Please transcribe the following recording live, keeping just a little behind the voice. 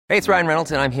Hey, it's Ryan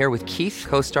Reynolds, and I'm here with Keith,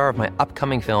 co-star of my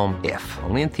upcoming film, If,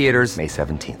 only in theaters May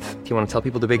 17th. Do you want to tell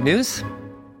people the big news?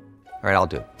 All right, I'll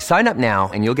do it. Sign up now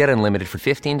and you'll get unlimited for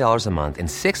 $15 a month and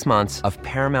 6 months of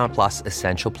Paramount Plus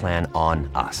Essential Plan on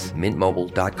us.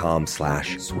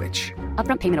 MintMobile.com/switch.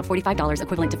 Upfront payment of $45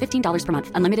 equivalent to $15 per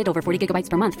month. Unlimited over 40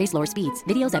 gigabytes per month. Face lower speeds.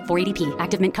 Videos at 480p.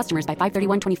 Active Mint customers by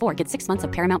 531.24 get 6 months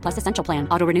of Paramount Plus Essential Plan.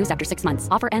 Auto renews after 6 months.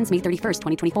 Offer ends May 31st,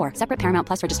 2024. Separate Paramount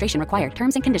Plus registration required.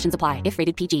 Terms and conditions apply if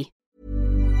rated PG.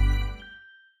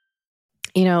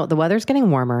 You know, the weather's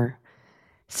getting warmer.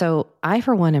 So I,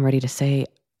 for one, am ready to say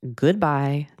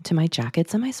goodbye to my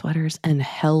jackets and my sweaters and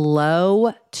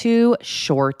hello to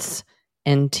shorts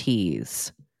and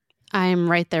tees. I'm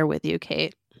right there with you,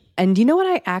 Kate. And you know what?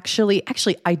 I actually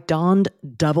donned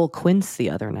double quince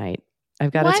the other night. I've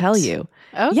got to tell you.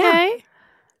 Okay. Yeah.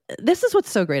 This is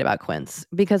what's so great about quince,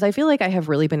 because I feel like I have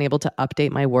really been able to update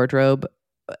my wardrobe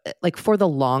like for the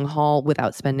long haul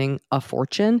without spending a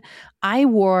fortune. I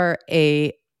wore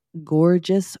a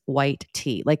gorgeous white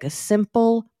tee, like a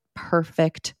simple,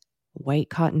 perfect white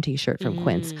cotton t-shirt from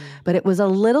Quince, but it was a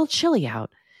little chilly out.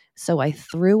 So I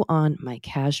threw on my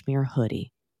cashmere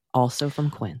hoodie, also from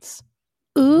Quince.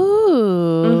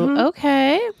 Ooh,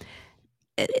 okay.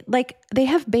 Like they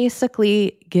have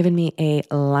basically given me a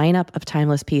lineup of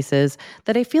timeless pieces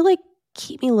that I feel like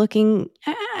keep me looking,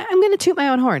 I'm going to toot my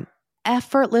own horn,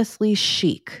 effortlessly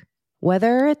chic.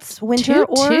 Whether it's winter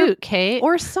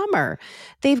or summer.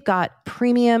 They've got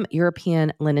premium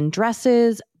European linen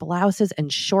dresses, blouses,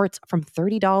 and shorts from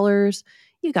 $30.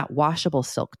 You got washable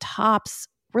silk tops,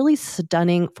 really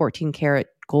stunning 14-karat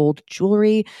gold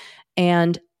jewelry,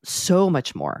 and so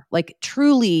much more. Like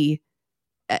truly,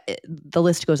 the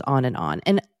list goes on and on.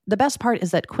 And the best part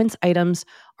is that Quince items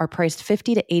are priced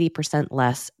 50 to 80%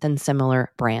 less than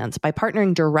similar brands. By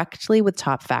partnering directly with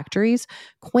top factories,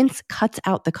 Quince cuts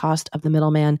out the cost of the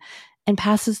middleman and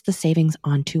passes the savings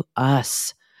on to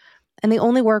us. And they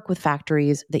only work with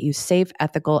factories that use safe,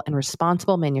 ethical, and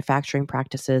responsible manufacturing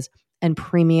practices and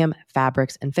premium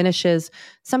fabrics and finishes,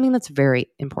 something that's very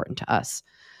important to us.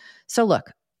 So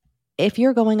look, if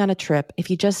you're going on a trip, if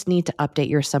you just need to update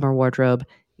your summer wardrobe,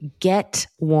 get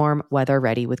warm weather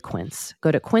ready with Quince.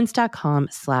 Go to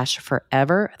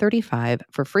quince.com/forever35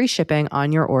 for free shipping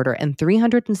on your order and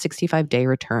 365-day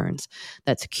returns.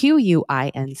 That's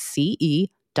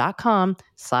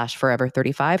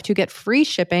QUINCE.com/forever35 to get free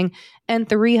shipping and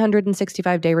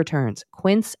 365-day returns.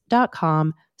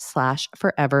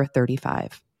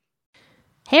 Quince.com/forever35.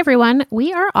 Hey everyone,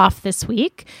 we are off this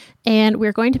week and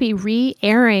we're going to be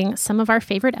re-airing some of our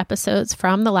favorite episodes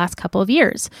from the last couple of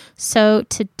years. So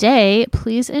today,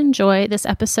 please enjoy this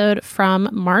episode from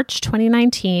March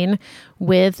 2019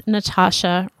 with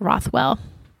Natasha Rothwell.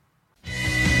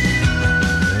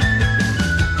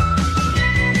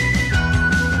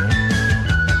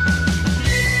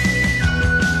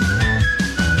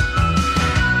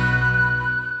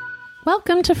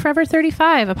 Welcome to Forever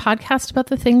 35, a podcast about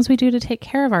the things we do to take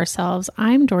care of ourselves.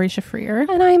 I'm Dori Shafrir.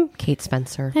 And I'm Kate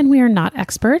Spencer. And we are not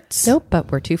experts. Nope,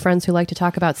 but we're two friends who like to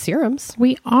talk about serums.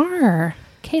 We are.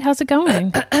 Kate, how's it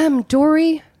going?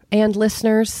 Dori and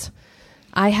listeners,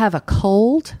 I have a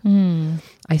cold.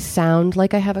 I sound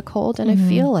like I have a cold and I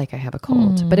feel like I have a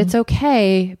cold. But it's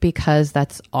okay because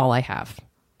that's all I have.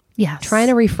 Yes. Trying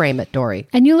to reframe it, Dori.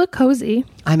 And you look cozy.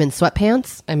 I'm in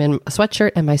sweatpants. I'm in a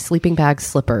sweatshirt and my sleeping bag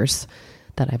slippers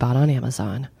that I bought on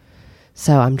Amazon.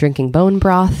 So I'm drinking bone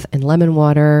broth and lemon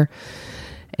water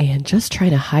and just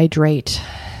trying to hydrate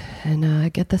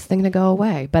and get this thing to go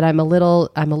away. But I'm a little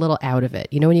out of it.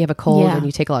 You know when you have a cold and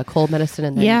you take a lot of cold medicine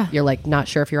and then you're like not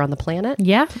sure if you're on the planet?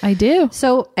 Yeah, I do.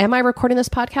 So am I recording this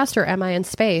podcast or am I in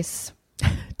space?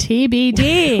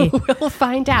 TBD. We'll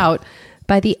find out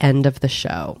by the end of the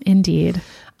show. Indeed.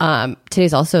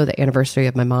 Today's also the anniversary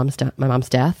of my mom's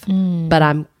death, but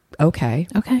I'm okay.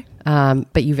 Okay.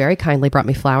 But you very kindly brought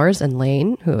me flowers, and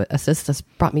Lane, who assists us,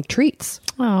 brought me treats.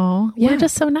 Oh, yeah. You're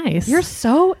just so nice. You're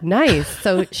so nice.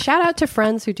 So shout out to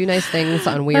friends who do nice things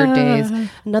on weird days.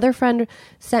 Another friend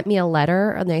sent me a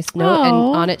letter, a nice note,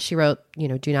 and on it she wrote,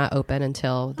 do not open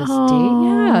until this date.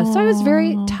 Yeah. So I was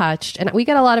very touched. And we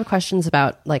get a lot of questions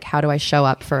about like, how do I show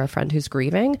up for a friend who's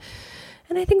grieving?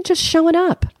 And I think just showing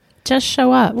up. Just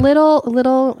show up.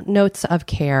 Little notes of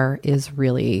care is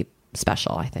really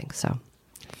special, I think. So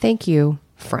thank you,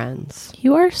 friends.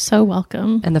 You are so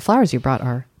welcome. And the flowers you brought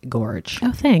are gorge.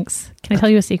 Oh, thanks. Can I tell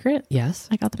you a secret? Yes.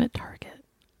 I got them at Target.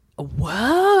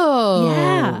 Whoa.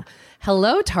 Yeah.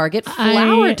 Hello, Target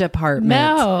flower department.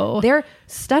 No. They're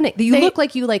stunning. You look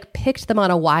like you picked them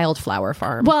on a wildflower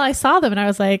farm. Well, I saw them and I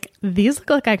was like, these look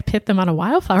like I picked them on a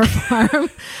wildflower farm.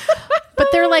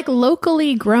 But they're like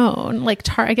locally grown. Like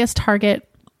I guess Target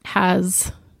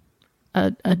has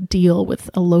a deal with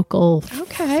a local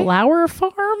flower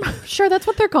farm. Sure, that's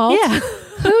what they're called. Yeah.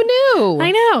 Who knew?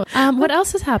 I know. What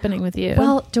else is happening with you?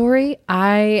 Well, Dory,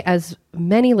 I, as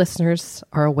many listeners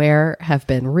are aware, have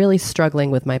been really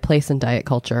struggling with my place in diet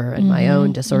culture and my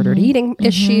own disordered eating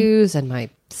issues and my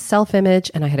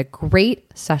self-image. And I had a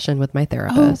great session with my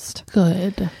therapist.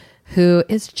 Good. Who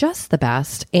is just the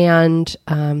best. And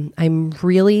I'm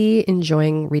really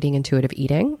enjoying reading Intuitive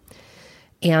Eating.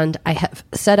 And I have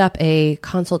set up a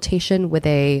consultation with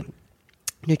a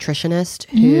nutritionist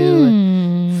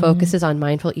who focuses on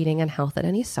mindful eating and health at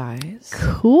any size.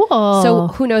 Cool. So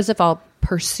who knows if I'll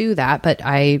pursue that, but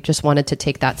I just wanted to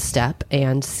take that step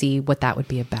and see what that would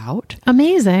be about.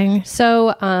 Amazing.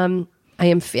 So I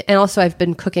am, and also I've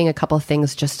been cooking a couple of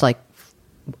things just like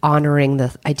honoring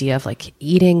the idea of like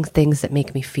eating things that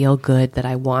make me feel good that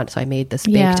I want. So I made this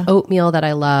baked oatmeal that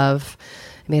I love.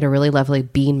 I made a really lovely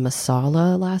bean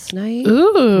masala last night.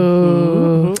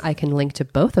 Ooh. I can link to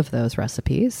both of those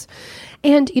recipes.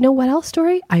 And you know what else,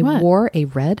 Dory? I wore a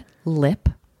red lip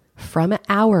from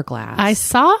Hourglass. I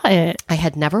saw it. I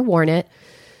had never worn it.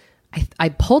 I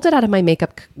pulled it out of my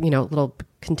makeup, little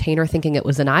container thinking it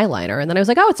was an eyeliner. And then I was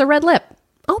like, oh, it's a red lip.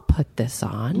 I'll put this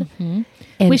on.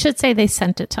 And we should say they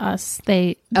sent it to us.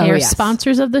 They are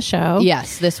sponsors of the show.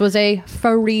 Yes, this was a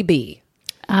freebie.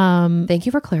 Thank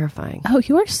you for clarifying. Oh,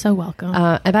 you are so welcome.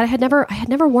 But I had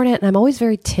never worn it, and I'm always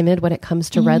very timid when it comes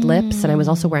to red lips. And I was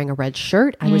also wearing a red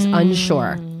shirt. I was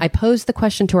unsure. I posed the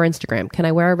question to our Instagram: can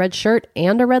I wear a red shirt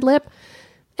and a red lip?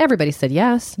 Everybody said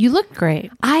yes. You look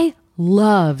great. I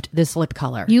loved this lip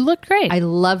color. You look great. I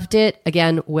loved it.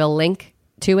 Again, we'll link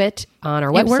to it on our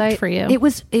website. It worked for you.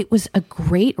 It was a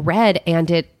great red,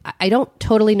 and I don't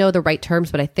totally know the right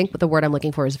terms, but I think the word I'm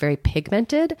looking for is very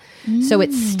pigmented. So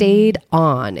it stayed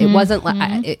on. It wasn't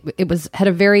it had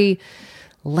a very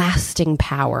lasting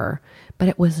power, but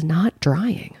it was not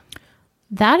drying.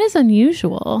 That is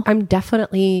unusual. I'm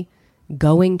definitely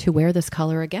going to wear this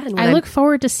color again. I look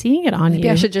forward to seeing it on you. Maybe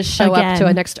I should just show up to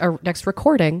a next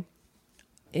recording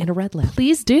in a red lip.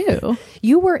 Please do.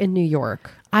 You were in New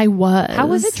York. I was. How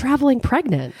was it traveling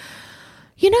pregnant?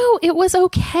 It was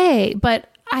okay, but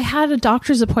I had a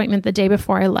doctor's appointment the day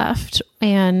before I left,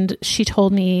 and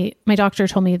my doctor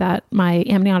told me that my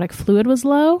amniotic fluid was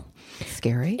low.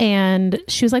 Scary. And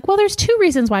she was like, well, there's two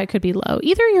reasons why it could be low.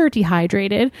 Either you're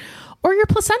dehydrated or your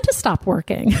placenta stopped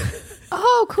working.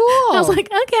 Oh, cool. I was like,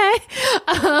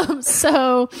 okay.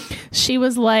 So she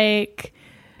was like,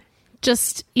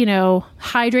 just,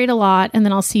 hydrate a lot and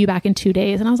then I'll see you back in 2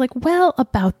 days. And I was like, well,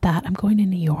 about that, I'm going to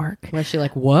New York. Was she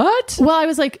like, what? Well, I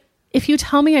was like, if you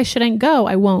tell me I shouldn't go,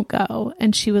 I won't go.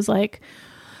 And she was like,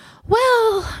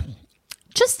 well,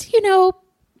 just,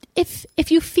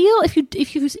 if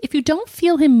you don't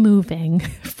feel him moving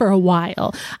for a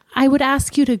while, I would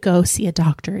ask you to go see a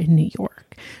doctor in New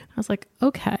York. I was like,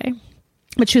 okay.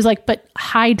 But she was like, but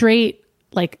hydrate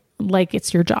like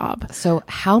it's your job. So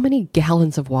how many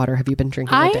gallons of water have you been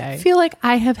drinking a day? I feel like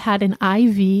I have had an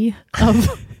IV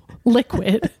of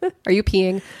liquid. Are you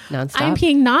peeing nonstop? I'm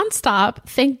peeing nonstop.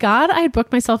 Thank God I had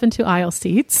booked myself into aisle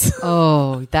seats.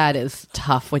 Oh, that is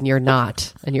tough when you're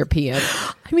not and you're peeing.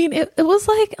 I mean, it was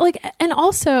like, and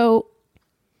also,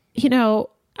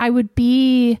 I would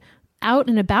be out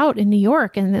and about in New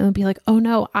York and it would be like, oh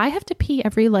no, I have to pee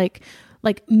every like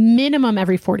minimum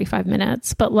every 45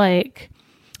 minutes. But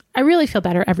I really feel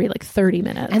better every 30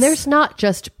 minutes. And there's not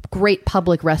just great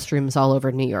public restrooms all over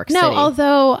New York City. No,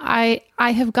 although I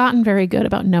have gotten very good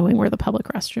about knowing where the public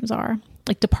restrooms are.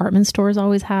 Like department stores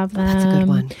always have them. That's a good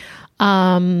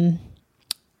one.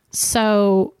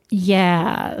 So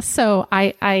yeah. So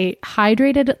I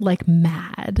hydrated like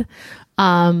mad.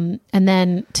 And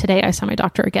then today I saw my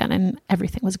doctor again and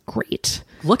everything was great.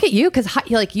 Look at you, because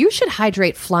you should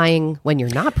hydrate flying when you're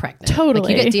not pregnant.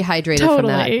 Totally. You get dehydrated from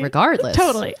that regardless.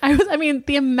 Totally.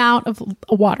 The amount of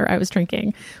water I was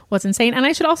drinking was insane. And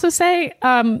I should also say,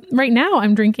 right now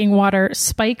I'm drinking water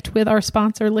spiked with our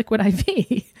sponsor Liquid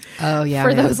IV. Oh yeah.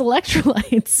 For those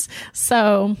electrolytes.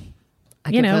 So,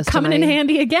 coming in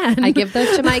handy again. I give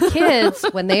those to my kids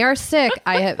when they are sick.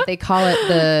 They call it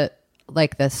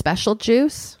the special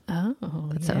juice. Oh,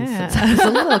 that sounds a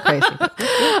little crazy.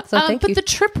 So thank you. But the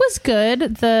trip was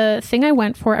good. The thing I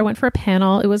went for a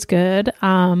panel. It was good.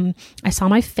 I saw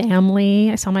my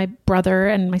family. I saw my brother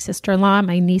and my sister-in-law,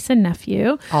 my niece and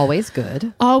nephew. Always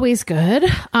good. Always good.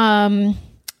 I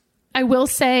will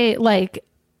say, I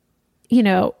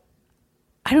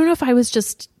don't know if I was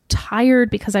just tired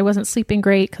because I wasn't sleeping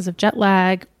great because of jet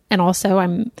lag And also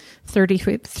I'm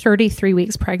 33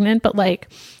 weeks pregnant, but like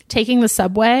taking the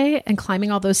subway and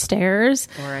climbing all those stairs,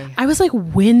 I was like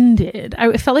winded.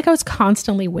 I felt like I was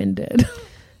constantly winded.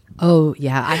 Oh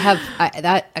yeah,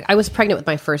 I was pregnant with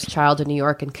my first child in New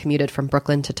York and commuted from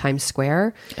Brooklyn to Times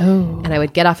Square. Oh, and I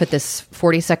would get off at this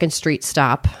 42nd Street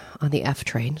stop on the F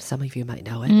train. Some of you might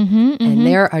know it. And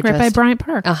there are right by Bryant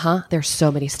Park. There's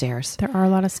so many stairs. There are a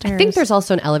lot of stairs. I think there's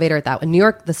also an elevator at that. In New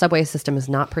York, the subway system is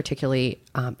not particularly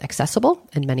accessible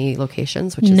in many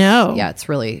locations. Which is, it's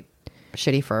really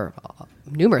shitty for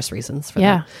numerous reasons. For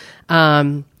that.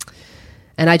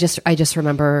 And I just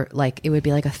remember like it would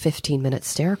be like a 15-minute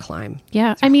stair climb.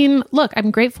 Yeah. I mean, look, I'm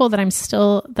grateful that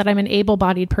I'm an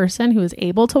able-bodied person who is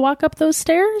able to walk up those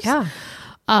stairs. Yeah.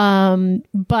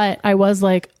 But I was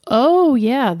like, oh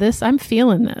yeah, I'm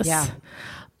feeling this. Yeah.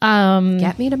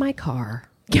 Get me to my car.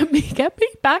 Get me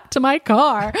back to my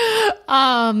car.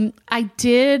 I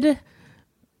did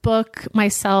book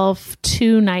myself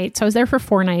 2 nights. I was there for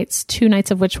 4 nights, 2 nights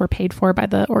of which were paid for by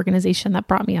the organization that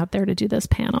brought me out there to do this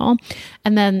panel.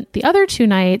 And then the other 2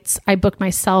 nights, I booked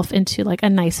myself into like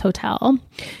a nice hotel,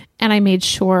 and I made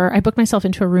sure I booked myself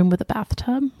into a room with a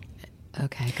bathtub.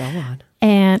 Okay, go on.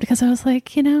 And because I was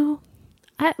like,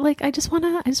 I just want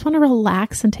to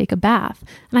relax and take a bath.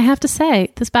 And I have to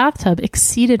say, this bathtub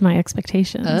exceeded my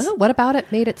expectations. What about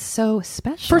it made it so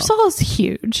special? First of all, it's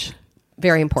huge.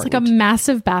 Very important. It's like a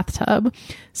massive bathtub.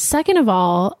 Second of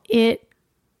all, it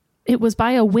was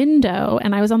by a window,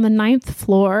 and I was on the 9th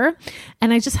floor,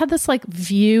 and I just had this like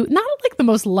view, not like the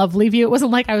most lovely view. It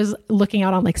wasn't like I was looking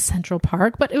out on like Central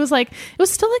Park, but it was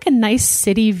still like a nice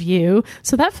city view.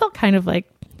 So that felt kind of like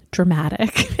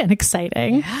dramatic and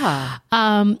exciting. Yeah.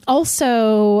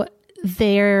 Also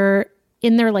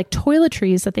in their like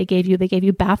toiletries that they gave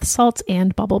you bath salts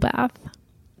and bubble bath.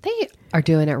 They are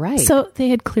doing it right. So they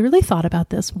had clearly thought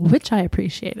about this, which I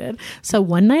appreciated. So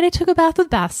one night I took a bath with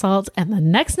bath salts, and the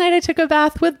next night I took a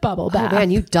bath with bubble bath. Oh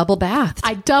man, you double bathed.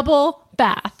 I double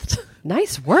bathed.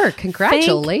 Nice work.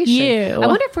 Congratulations. Thank you. I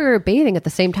wonder if we were bathing at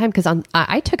the same time, because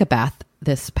I took a bath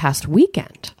this past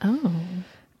weekend. Oh.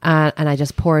 And I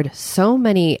just poured so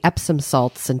many Epsom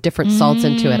salts and different salts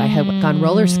into it. I had gone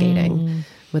roller skating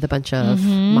with a bunch of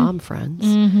mom friends,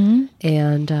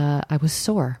 and I was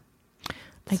sore.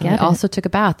 So I also took a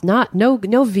bath. No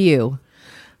view.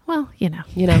 Well,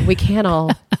 we can't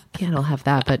all have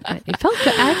that, but it felt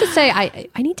good. I have to say,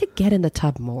 I need to get in the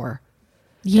tub more.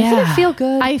 Yeah. Doesn't it feel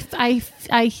good? I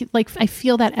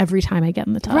feel that every time I get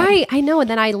in the tub. Right. I know. And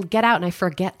then I get out and I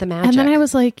forget the magic. And then I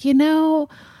was like, if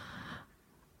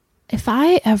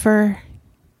I ever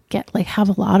have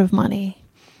a lot of money,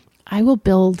 I will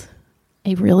build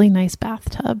a really nice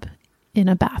bathtub in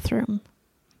a bathroom,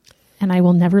 and I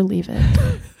will never leave it.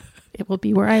 It will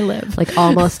be where I live. Like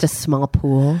almost a small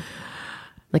pool,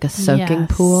 like a soaking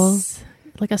pool,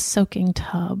 like a soaking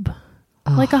tub,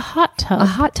 like a hot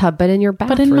tub, but in your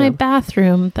bathroom. But in my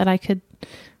bathroom that I could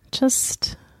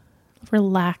just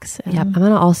relax in. Yeah, I'm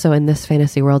going to also in this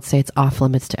fantasy world say it's off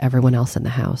limits to everyone else in the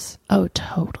house. Oh,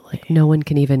 totally. No one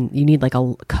can even, you need like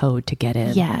a code to get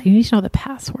in. Yeah, you need to know the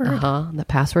password. The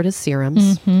password is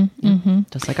serums.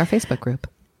 Just like our Facebook group.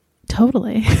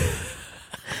 Totally.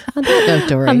 On that note,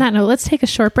 Dory. On that note, let's take a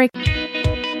short break.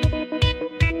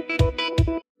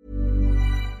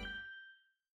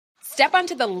 Step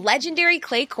onto the legendary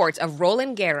clay courts of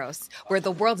Roland Garros, where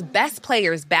the world's best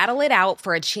players battle it out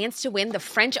for a chance to win the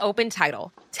French Open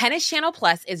title. Tennis Channel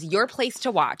Plus is your place to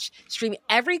watch. Stream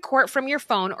every court from your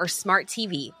phone or smart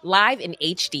TV, live in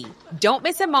HD. Don't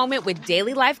miss a moment with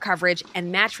daily live coverage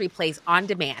and match replays on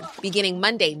demand, beginning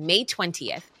Monday, May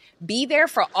 20th. Be there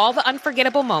for all the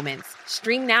unforgettable moments.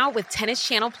 Stream now with Tennis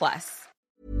Channel Plus.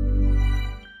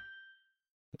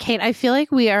 Kate, I feel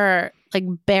like we are like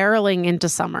barreling into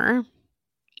summer.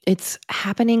 It's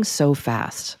happening so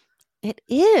fast. It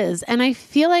is. And I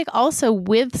feel like also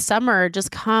with summer just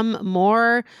come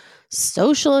more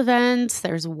social events.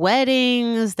 There's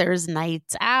weddings, there's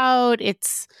nights out,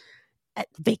 it's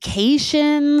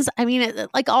vacations. I mean,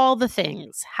 like all the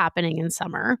things happening in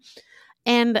summer.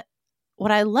 And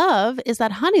what I love is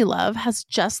that Honeylove has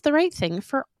just the right thing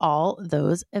for all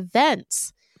those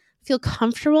events. Feel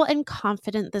comfortable and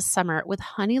confident this summer with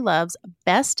Honeylove's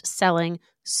best-selling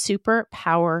Super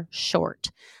Power Short.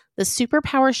 The Super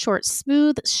Power Short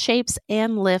smooths, shapes,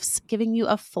 and lifts, giving you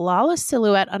a flawless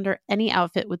silhouette under any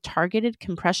outfit with targeted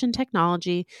compression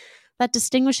technology that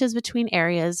distinguishes between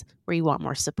areas where you want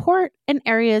more support and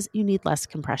areas you need less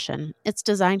compression. It's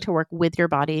designed to work with your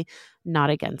body, not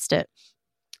against it.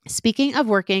 Speaking of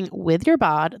working with your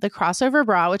bod, the crossover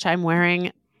bra, which I'm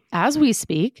wearing as we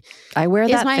speak. I wear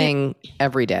that thing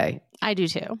every day. I do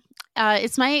too.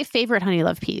 It's my favorite Honey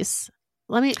Love piece.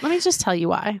 Let me just tell you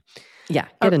why. Yeah,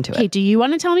 get into Okay, it. do you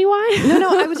want to tell me why?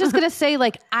 No, I was just going to say,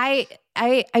 like, I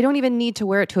don't even need to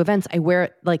wear it to events. I wear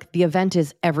it, like, the event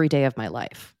is every day of my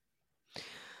life.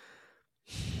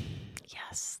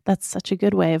 Yes, that's such a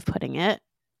good way of putting it.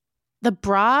 The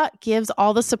bra gives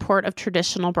all the support of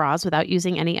traditional bras without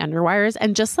using any underwires.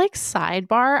 And just like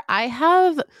sidebar, I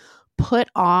have put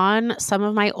on some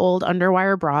of my old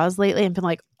underwire bras lately and been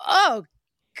like, oh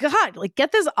God, like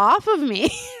get this off of me.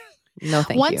 No,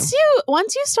 thank you.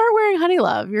 Once you start wearing Honey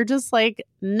Love, you're just like,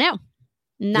 no,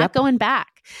 not going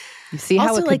back. You see how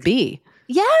Also, it could be.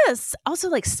 Yes. Also,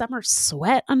 like summer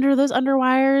sweat under those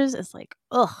underwires is like,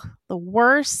 the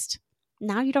worst.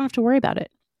 Now you don't have to worry about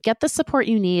it. Get the support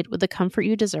you need with the comfort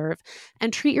you deserve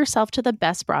and treat yourself to the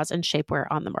best bras and shapewear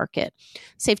on the market.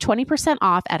 Save 20%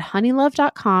 off at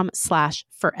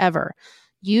honeylove.com/forever.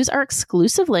 Use our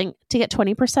exclusive link to get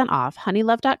 20% off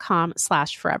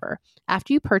honeylove.com/forever.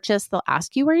 After you purchase, they'll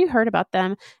ask you where you heard about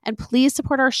them, and please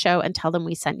support our show and tell them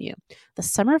we sent you. The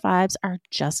summer vibes are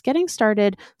just getting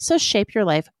started, so shape your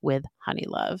life with Honey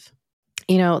Love.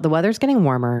 You know, the weather's getting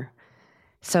warmer.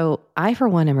 So I, for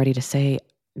one, am ready to say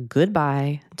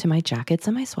goodbye to my jackets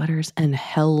and my sweaters and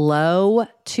hello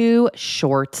to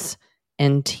shorts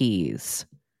and tees.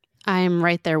 I'm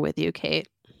right there with you, Kate.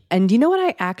 And you know what?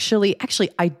 I actually,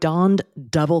 I donned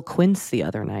double quince the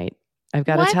other night. I've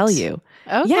got to tell you.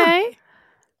 Okay. Yeah.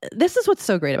 This is what's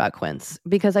so great about quince,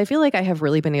 because I feel like I have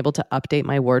really been able to update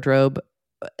my wardrobe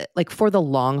like for the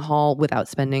long haul without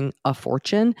spending a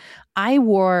fortune. I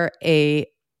wore a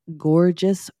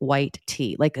gorgeous white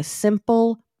tee, like a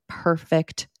simple,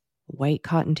 perfect white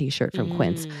cotton t-shirt from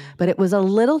Quince, but it was a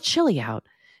little chilly out.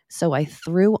 So I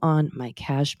threw on my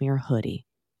cashmere hoodie,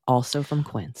 also from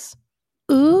Quince.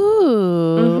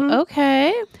 Ooh,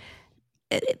 okay.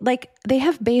 Like, they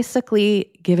have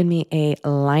basically given me a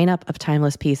lineup of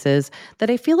timeless pieces that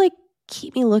I feel like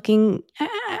keep me looking,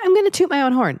 I'm going to toot my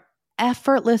own horn,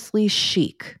 effortlessly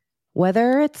chic.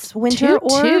 Whether it's winter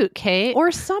Kate.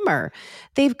 or summer.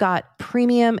 They've got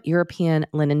premium European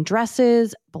linen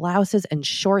dresses, blouses, and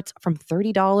shorts from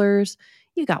 $30.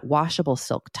 You've got washable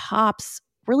silk tops,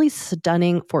 really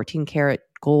stunning 14 karat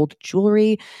gold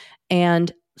jewelry, and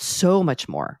so much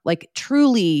more. Like,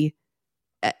 truly,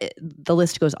 the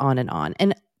list goes on and on.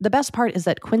 And the best part is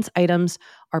that Quince items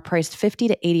are priced 50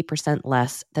 to 80%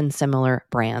 less than similar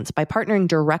brands. By partnering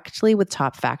directly with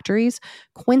top factories,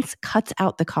 Quince cuts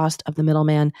out the cost of the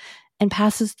middleman and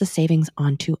passes the savings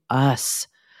on to us.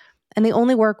 And they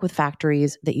only work with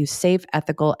factories that use safe,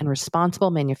 ethical, and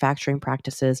responsible manufacturing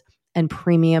practices and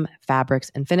premium fabrics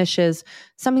and finishes,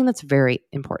 something that's very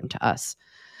important to us.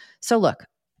 So look,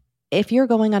 if you're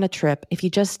going on a trip, if you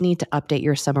just need to update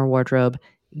your summer wardrobe,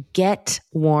 get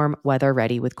warm weather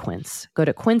ready with Quince. Go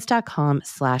to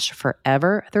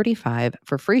quince.com/forever35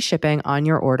 for free shipping on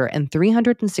your order and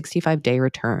 365-day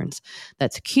returns.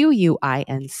 That's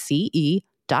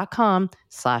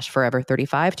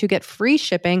QUINCE.com/forever35 to get free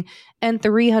shipping and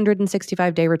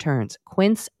 365-day returns.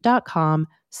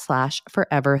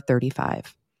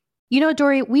 Quince.com/forever35. You know,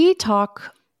 Dory, we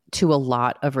talk to a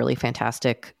lot of really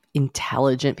fantastic,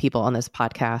 intelligent people on this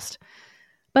podcast.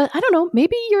 But I don't know,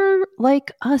 maybe you're like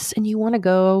us and you want to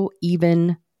go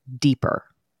even deeper.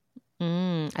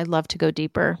 I'd love to go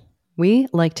deeper. We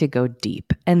like to go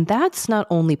deep. And that's not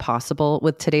only possible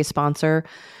with today's sponsor,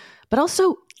 but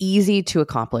also easy to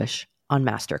accomplish on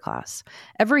Masterclass.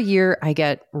 Every year I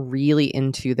get really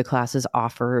into the classes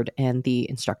offered and the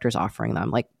instructors offering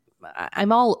them. Like,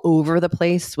 I'm all over the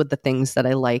place with the things that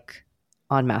I like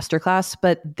on Masterclass.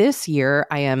 But this year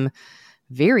I am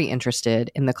very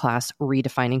interested in the class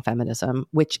Redefining Feminism,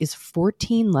 which is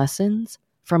 14 lessons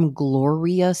from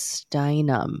Gloria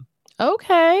Steinem.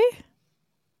 Okay.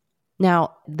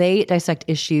 Now, they dissect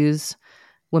issues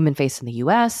women face in the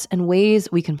US and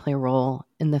ways we can play a role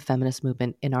in the feminist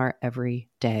movement in our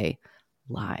everyday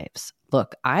lives.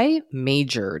 Look, I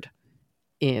majored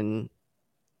in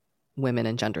women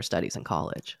and gender studies in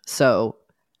college, so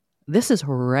this is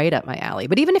right up my alley.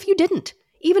 But even if you didn't,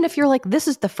 even if you're like, this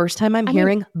is the first time I'm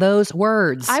hearing those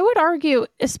words. I would argue,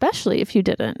 especially if you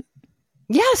didn't.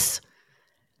 Yes.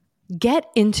 Get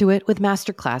into it with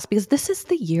Masterclass, because this is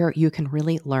the year you can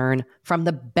really learn from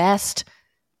the best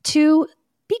to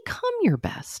become your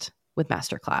best with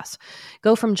Masterclass.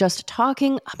 Go from just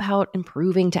talking about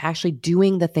improving to actually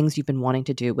doing the things you've been wanting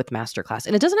to do with Masterclass.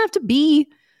 And it doesn't have to be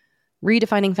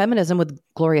redefining feminism with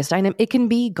Gloria Steinem. It can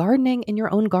be gardening in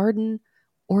your own garden,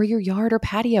 or your yard or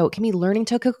patio. It can be learning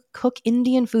to cook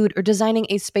Indian food or designing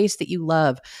a space that you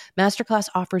love. Masterclass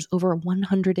offers over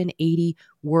 180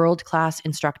 world-class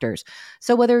instructors.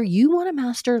 So whether you want to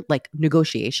master like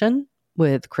negotiation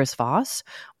with Chris Voss,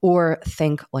 or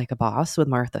think like a boss with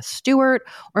Martha Stewart,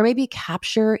 or maybe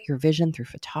capture your vision through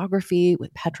photography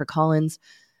with Petra Collins,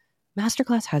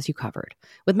 Masterclass has you covered.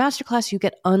 With Masterclass, you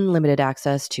get unlimited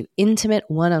access to intimate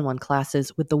one-on-one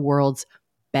classes with the world's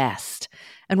best.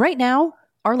 And right now,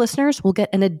 our listeners will get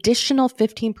an additional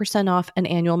 15% off an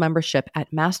annual membership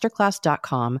at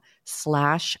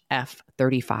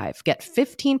masterclass.com/F35. Get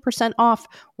 15% off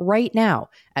right now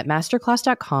at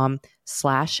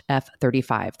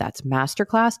masterclass.com/F35. That's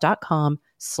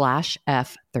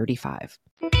masterclass.com/F35.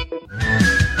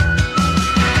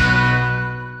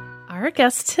 Our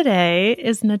guest today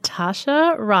is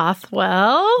Natasha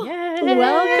Rothwell. Yay.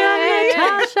 Welcome,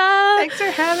 Natasha. Thanks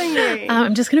for having me.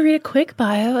 I'm just going to read a quick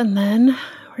bio and then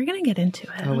we're going to get into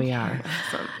it. Oh, we are.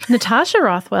 Awesome. Natasha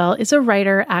Rothwell is a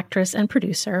writer, actress, and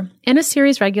producer, and a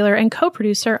series regular and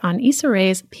co-producer on Issa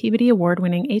Rae's Peabody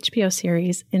Award-winning HBO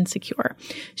series Insecure.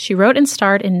 She wrote and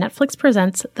starred in Netflix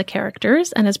Presents The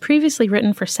Characters and has previously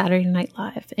written for Saturday Night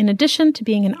Live. In addition to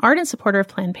being an ardent supporter of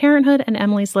Planned Parenthood and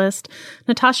Emily's List,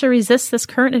 Natasha resists this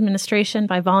current administration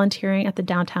by volunteering at the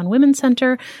Downtown Women's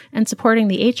Center and supporting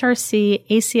the HRC,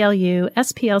 ACLU,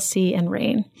 SPLC, and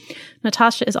RAIN.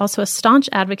 Natasha is also a staunch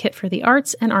advocate for the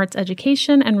arts and arts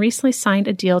education and recently signed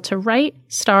a deal to write,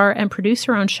 star, and produce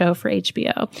her own show for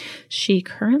HBO. She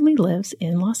currently lives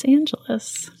in Los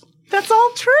Angeles. That's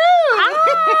all true.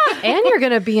 And you're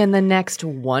going to be in the next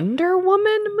Wonder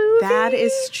Woman movie. That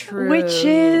is true. Which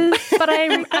is... But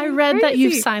I read that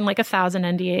you've signed like 1,000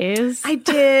 NDAs. I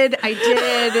did.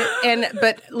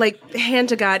 But like, hand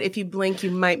to God, if you blink,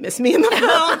 you might miss me in the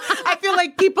film. I feel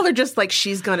like people are just like,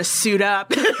 she's going to suit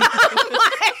up.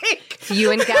 Like,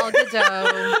 you and Gal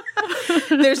Gadot.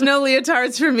 there's no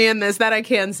leotards for me in this, that I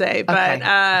can say. But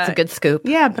It's a good scoop.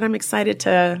 yeah, but I'm excited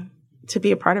to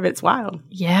be a part of it. It's wild.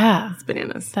 Yeah. It's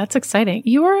bananas. That's exciting.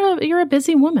 You're a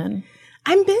busy woman.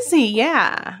 I'm busy.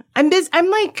 Yeah. I'm busy.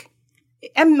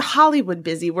 I'm Hollywood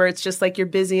busy, where it's just like you're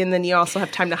busy and then you also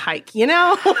have time to hike, you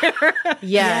know?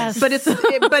 Yes. But it's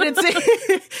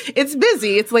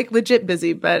busy. It's like legit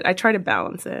busy, but I try to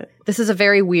balance it. This is a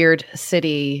very weird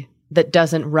city that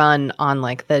doesn't run on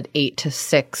like the 8 to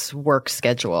 6 work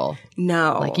schedule.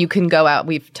 No. Like you can go out,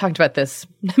 we've talked about this,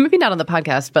 maybe not on the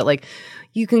podcast, but like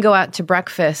you can go out to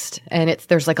breakfast and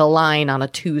there's like a line on a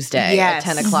Tuesday Yes.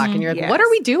 at 10 o'clock and you're like, Yes. what are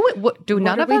we doing? What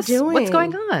none are of we us? doing? What's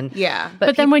going on? Yeah.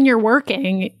 But then when you're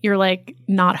working, you're like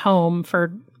not home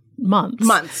for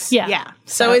months. Yeah.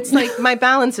 So it's like my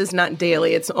balance is not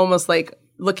daily. It's almost like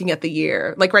looking at the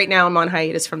year. Like right now I'm on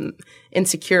hiatus from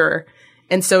Insecure.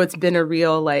 And so it's been a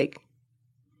real like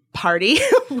party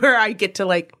where I get to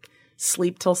like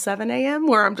sleep till 7 a.m.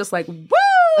 where I'm just like,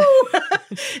 woo!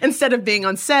 Instead of being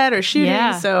on set or shooting.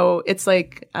 Yeah. So it's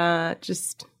like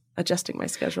just adjusting my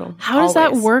schedule. How does that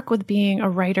always. work with being a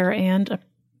writer and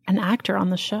an actor on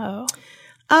the show?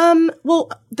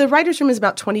 Well, the writer's room is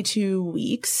about 22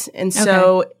 weeks. And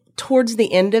so towards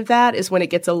the end of that is when it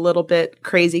gets a little bit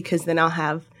crazy because then I'll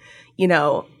have,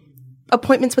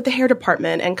 appointments with the hair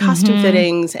department and costume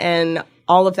fittings and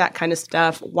all of that kind of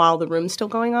stuff while the room's still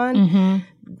going on.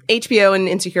 HBO and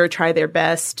Insecure try their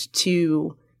best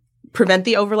to prevent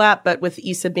the overlap, but with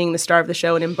Issa being the star of the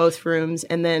show and in both rooms,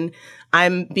 and then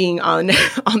I'm being on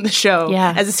the show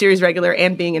as a series regular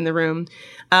and being in the room,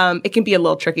 it can be a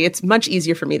little tricky. It's much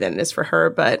easier for me than it is for her,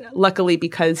 but luckily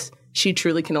because she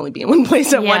truly can only be in one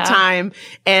place at one time,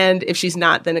 and if she's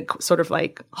not, then it sort of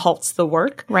like halts the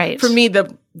work. Right. For me,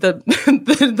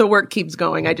 the work keeps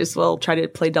going. I just will try to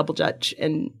play double dutch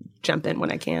and jump in when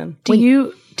I can. Do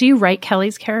you write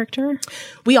Kelly's character?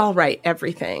 We all write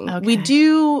everything. Okay. We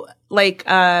do like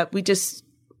I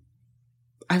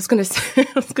was gonna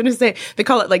say they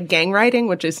call it like gang writing,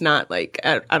 which is not like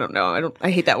I don't know.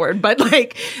 I hate that word, but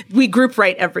like we group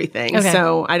write everything. Okay.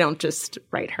 So I don't just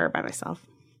write her by myself.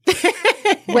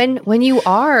 When you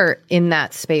are in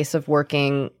that space of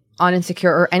working on Insecure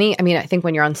or I think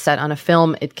when you're on set on a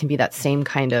film, it can be that same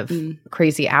kind of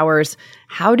crazy hours.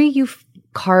 How do you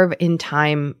carve in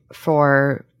time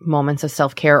for moments of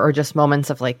self-care or just moments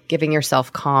of like giving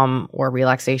yourself calm or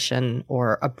relaxation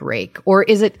or a break? Or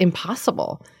is it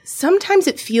impossible? Sometimes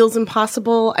it feels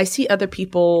impossible. I see other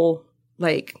people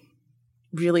like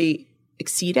really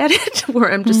exceed at it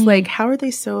where I'm just like, how are they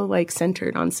so like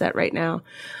centered on set right now?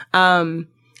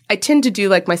 I tend to do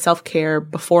like my self-care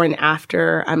before and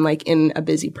after I'm like in a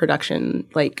busy production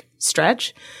like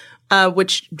stretch,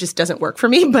 which just doesn't work for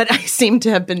me, but I seem to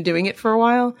have been doing it for a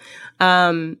while.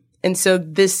 And so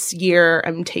this year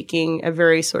I'm taking a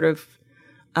very sort of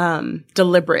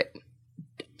deliberate,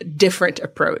 different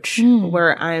approach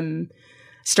where I'm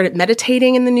started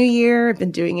meditating in the new year. I've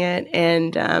been doing it.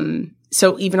 And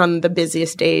so even on the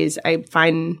busiest days, I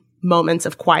find moments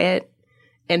of quiet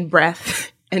and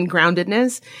breath and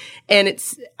groundedness. And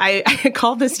I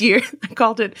called this year, I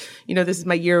called it, this is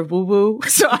my year of woo-woo.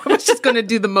 So I was just going to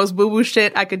do the most woo-woo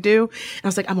shit I could do. And I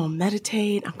was like, I'm going to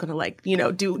meditate. I'm going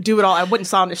to do it all. I went and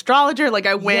saw an astrologer. Like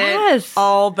I went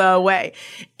all the way.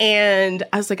 And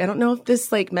I was like, I don't know if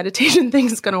this like meditation thing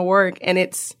is going to work. And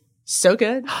it's so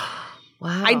good.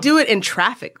 Wow. I do it in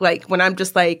traffic. Like when I'm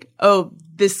just like, oh,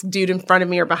 this dude in front of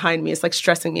me or behind me is like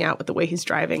stressing me out with the way he's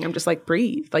driving. I'm just like,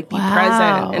 breathe, like be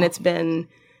present. And it's been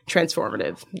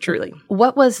transformative, truly.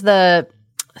 What was the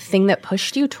thing that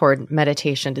pushed you toward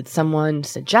meditation? Did someone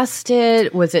suggest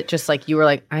it? Was it just like you were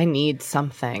like, I need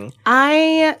something?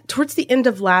 Towards the end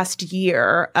of last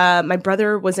year, my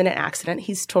brother was in an accident.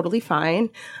 He's totally fine.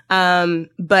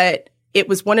 But it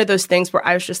was one of those things where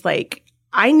I was just like,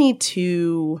 I need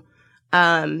to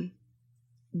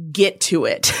get to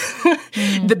it.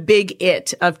 The big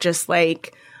it of just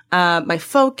like my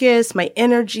focus, my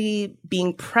energy,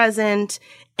 being present.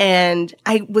 And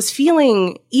I was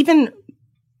feeling, even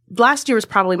last year was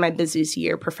probably my busiest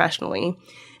year professionally.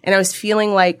 And I was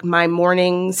feeling like my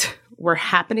mornings were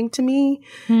happening to me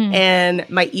and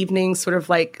my evenings sort of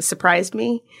like surprised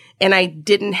me. And I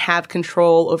didn't have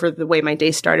control over the way my day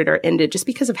started or ended just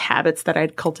because of habits that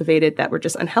I'd cultivated that were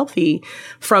just unhealthy,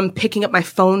 from picking up my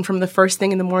phone from the first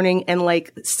thing in the morning and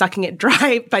like sucking it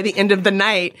dry by the end of the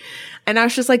night. And I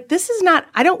was just like,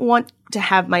 I don't want to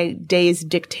have my days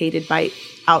dictated by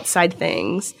outside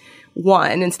things.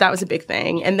 One. And so that was a big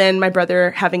thing. And then my brother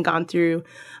having gone through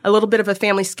a little bit of a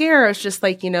family scare, I was just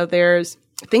like, there's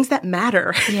things that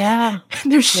matter. Yeah.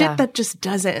 There's shit that just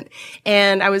doesn't.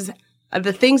 And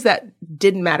the things that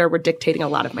didn't matter were dictating a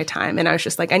lot of my time. And I was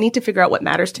just like, I need to figure out what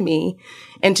matters to me.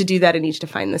 And to do that, I need to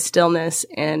find the stillness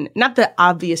and not the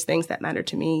obvious things that matter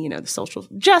to me, the social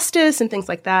justice and things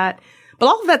like that. But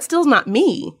all of that still is not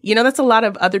me. That's a lot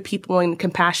of other people and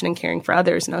compassion and caring for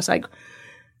others. And I was like,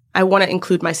 I want to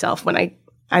include myself when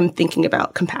I'm thinking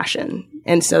about compassion.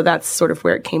 And so that's sort of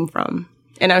where it came from.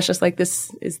 And I was just like,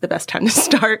 this is the best time to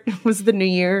start. It was the new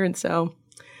year. And so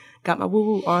got my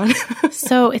woo-woo on.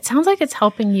 So it sounds like it's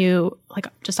helping you like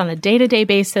just on a day-to-day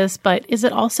basis, but is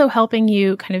it also helping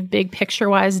you kind of big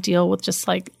picture-wise deal with just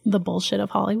like the bullshit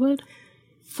of Hollywood?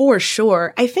 For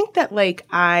sure. I think that like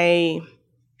and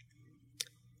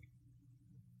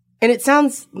it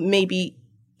sounds maybe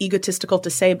egotistical to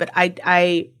say, but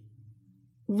I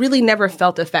really never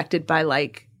felt affected by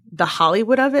like the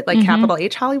Hollywood of it, like capital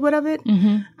H Hollywood of it.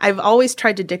 I've always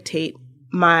tried to dictate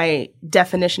my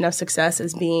definition of success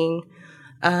as being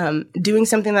doing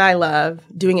something that I love,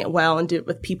 doing it well, and do it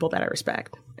with people that I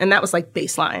respect. And that was like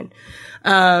baseline.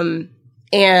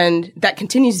 And that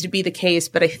continues to be the case.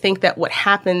 But I think that what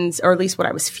happens, or at least what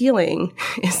I was feeling,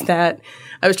 is that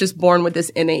I was just born with this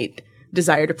innate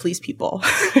desire to please people.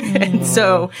 And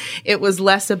so it was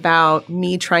less about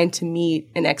me trying to meet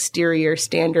an exterior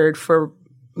standard for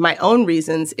my own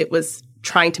reasons. It was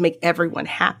trying to make everyone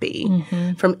happy,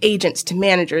 from agents to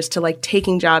managers to like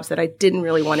taking jobs that I didn't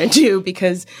really want to do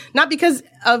not because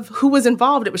of who was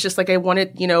involved. It was just like I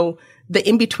wanted, the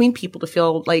in-between people to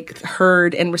feel like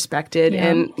heard and respected,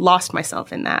 and lost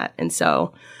myself in that. And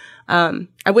so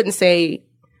I wouldn't say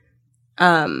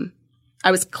I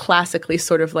was classically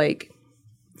sort of like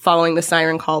following the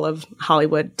siren call of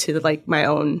Hollywood to like my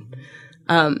own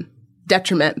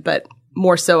detriment, but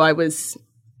more so I was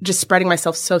just spreading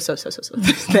myself so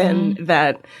thin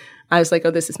that I was like,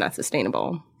 oh, this is not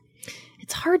sustainable.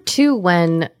 It's hard too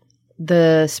when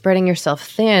the spreading yourself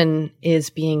thin is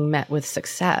being met with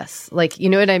success. Like, you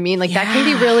know what I mean? Like that can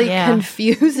be really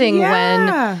confusing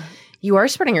when you are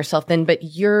spreading yourself thin, but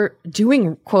you're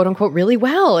doing quote unquote really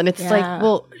well. And it's like,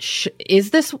 well,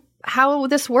 is this how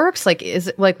this works? Like, is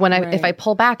it like when if I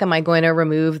pull back, am I going to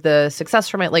remove the success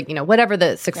from it? Like, whatever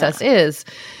the success is,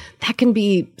 that can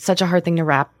be such a hard thing to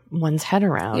wrap one's head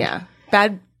around. Yeah.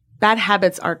 Bad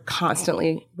habits are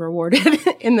constantly rewarded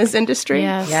in this industry.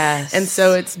 Yes. And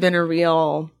so it's been a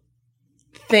real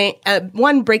thing.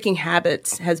 Breaking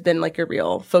habits has been like a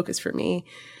real focus for me.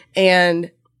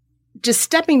 And just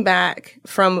stepping back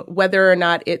from whether or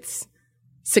not it's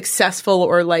successful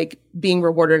or like being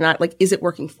rewarded or not, like, is it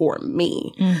working for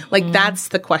me? Like that's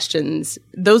the questions.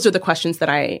 Those are the questions that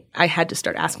I had to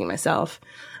start asking myself.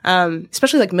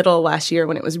 Especially like middle of last year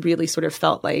when it was really sort of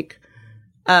felt like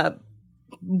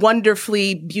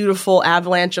wonderfully beautiful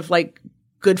avalanche of like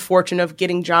good fortune of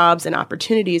getting jobs and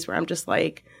opportunities where I'm just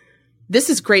like, this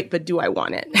is great, but do I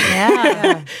want it?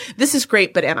 Yeah. This is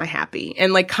great, but am I happy?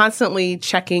 And like constantly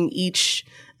checking each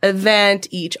event,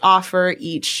 each offer,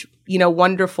 each,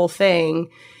 wonderful thing,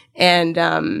 and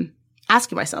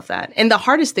asking myself that. And the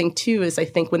hardest thing too is I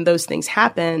think when those things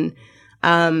happen,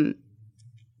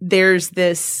 there's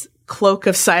this cloak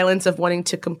of silence of wanting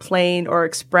to complain or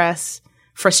express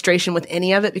frustration with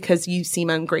any of it because you seem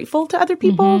ungrateful to other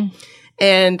people.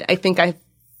 And I think I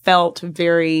felt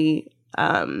very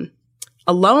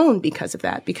alone because of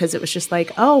that, because it was just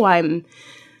like, oh, I'm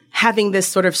having this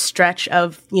sort of stretch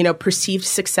of, perceived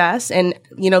success and,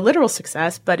 literal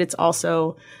success, but it's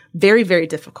also very, very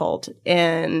difficult,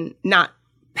 and not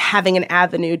having an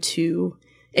avenue to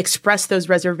express those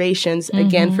reservations,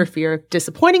 again, for fear of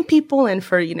disappointing people and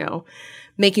for,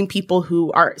 making people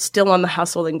who are still on the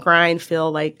hustle and grind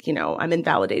feel like, I'm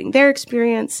invalidating their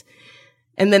experience.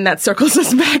 And then that circles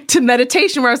us back to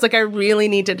meditation, where I was like, I really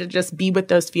needed to just be with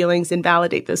those feelings and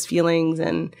validate those feelings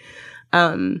and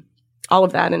all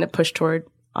of that, and a push toward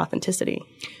authenticity.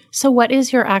 So what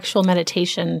is your actual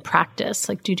meditation practice?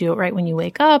 Like, do you do it right when you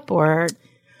wake up, or?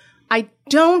 I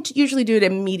don't usually do it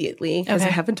immediately because I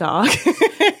have a dog.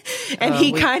 And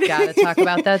he kind of got to talk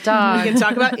about that dog. We can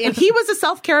talk about, and he was a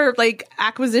self-care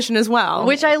acquisition as well,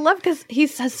 which I love because he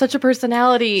has such a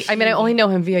personality. I mean, I only know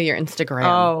him via your Instagram.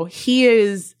 Oh, he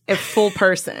is a full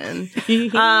person.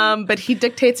 But he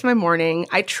dictates my morning.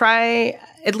 I try,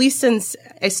 at least since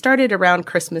I started around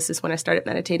Christmas is when I started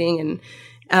meditating, and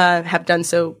have done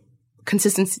so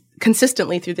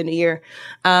consistently through the new year.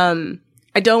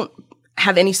 I don't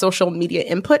have any social media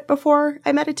input before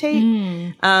I meditate.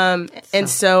 And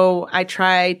so I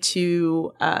try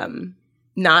to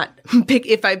not pick,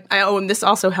 if and this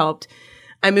also helped,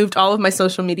 I moved all of my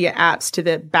social media apps to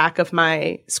the back of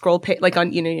my scroll page, like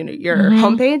on, your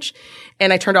homepage,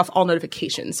 and I turned off all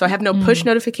notifications. So I have no push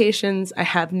notifications. I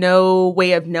have no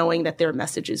way of knowing that there are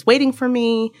messages waiting for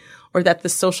me, or that the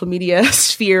social media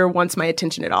sphere wants my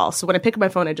attention at all. So when I pick up my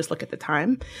phone, I just look at the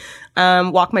time,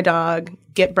 walk my dog,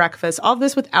 get breakfast, all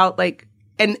this without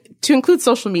and to include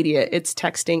social media, it's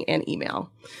texting and email.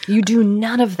 You do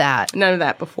none of that. None of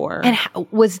that before. And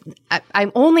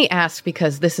I'm only asked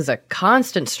because this is a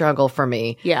constant struggle for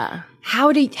me. Yeah.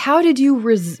 How did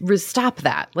you stop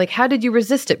that? Like, how did you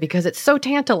resist it? Because it's so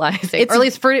tantalizing. Or at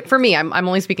least for me, I'm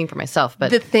only speaking for myself. But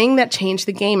the thing that changed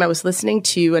the game, I was listening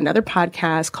to another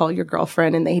podcast called Your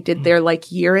Girlfriend, and they did their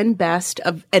year-end best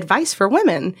of advice for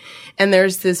women. And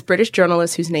there's this British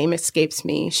journalist whose name escapes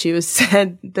me. She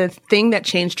said the thing that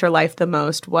changed her life the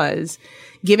most was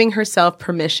giving herself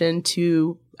permission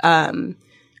to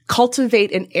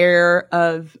cultivate an air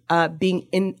of being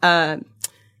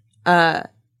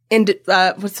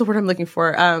what's the word I'm looking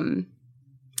for?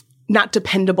 Not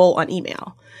dependable on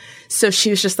email. So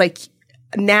she was just like,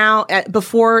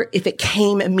 before, if it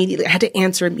came immediately, I had to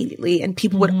answer immediately, and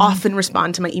people would often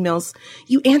respond to my emails.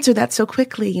 You answer that so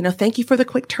quickly, thank you for the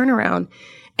quick turnaround.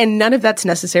 And none of that's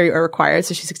necessary or required.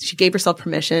 So she gave herself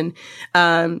permission,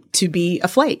 to be a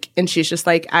flake. And she's just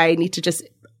like, I need to just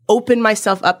open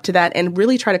myself up to that and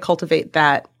really try to cultivate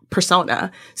that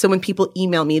persona. So when people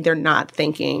email me, they're not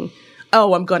thinking,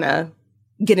 oh, I'm going to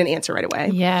get an answer right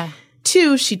away. Yeah.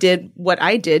 2, she did what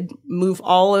I did, move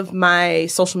all of my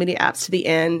social media apps to the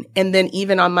end. And then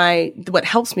even on what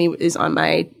helps me is on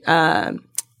my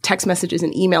text messages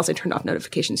and emails, I turned off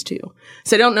notifications too.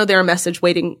 So I don't know there are messages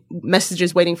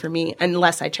waiting for me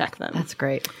unless I check them. That's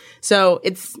great. So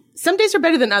some days are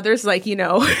better than others,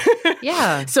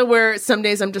 Yeah. So where some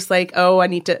days I'm just like, oh, I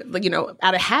need to,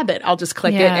 out of habit, I'll just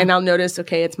click it and I'll notice,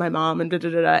 okay, it's my mom and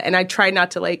And I try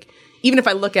not to even if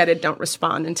I look at it, don't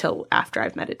respond until after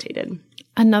I've meditated.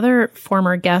 Another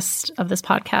former guest of this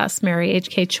podcast, Mary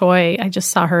H.K. Choi, I just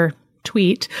saw her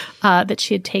tweet that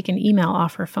she had taken email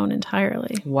off her phone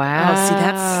entirely. Wow. Oh, see,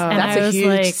 that's a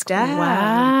huge step.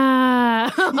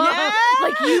 Wow. Yeah.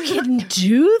 You can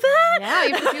do that? Yeah.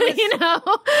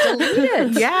 Delete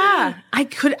it. Yeah.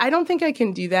 I don't think I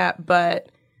can do that, but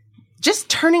just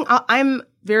turning off, I'm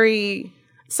very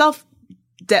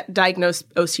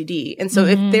diagnosed OCD. And so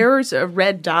if there's a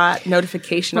red dot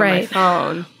notification on my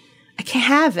phone, I can't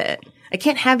have it. I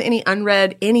can't have any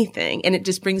unread anything. And it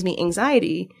just brings me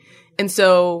anxiety. And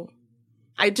so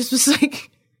I just was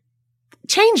like,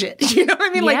 change it. You know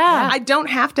what I mean? Yeah. I don't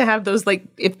have to have those,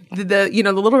 if the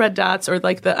little red dots or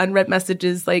the unread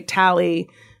messages, tally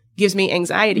gives me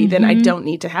anxiety, then I don't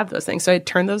need to have those things. So I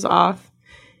turn those off,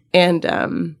 and,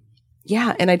 and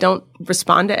I don't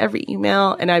respond to every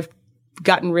email. And I've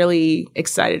gotten really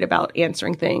excited about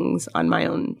answering things on my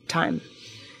own time,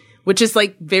 which is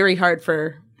very hard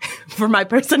for for my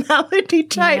personality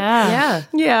type. Yeah.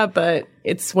 Yeah, but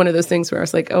it's one of those things where I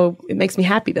was like, oh, it makes me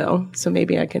happy though. So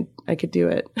maybe I could do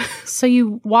it. So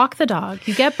you walk the dog,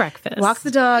 you get breakfast. Walk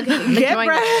the dog, get I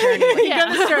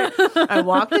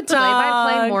walk the dog.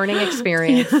 Play-by-play morning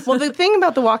experience. Well, the thing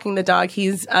about the walking the dog,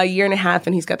 he's a year and a half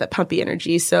and he's got that puppy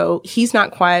energy. So he's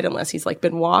not quiet unless he's like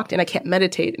been walked, and I can't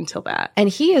meditate until that. And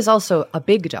he is also a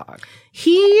big dog.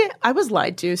 I was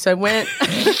lied to. So I went,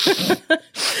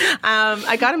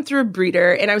 I got him through a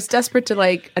breeder, and I was desperate to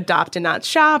like adopt and not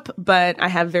shop, but I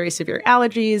have very severe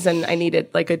allergies and I needed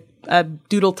like a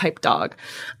doodle type dog.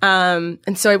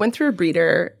 And so I went through a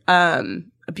breeder, a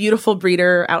beautiful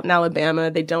breeder out in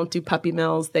Alabama. They don't do puppy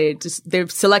mills. They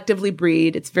selectively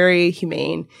breed. It's very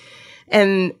humane.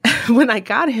 And when I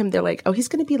got him, they're like, oh, he's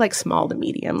going to be like small to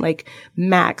medium, like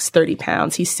max 30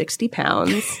 pounds. He's 60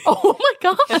 pounds. Oh my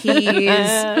God.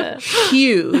 He's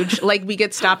huge. Like we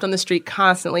get stopped on the street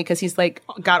constantly because he's like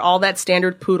got all that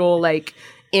standard poodle like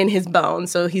in his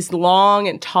bones. So he's long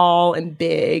and tall and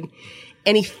big.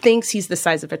 And he thinks he's the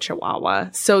size of a chihuahua.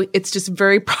 So it's just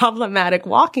very problematic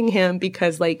walking him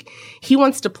because like he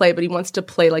wants to play, but he wants to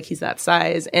play like he's that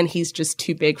size, and he's just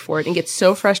too big for it and gets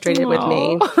so frustrated with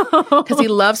me because he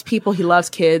loves people. He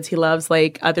loves kids. He loves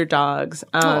like other dogs.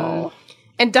 And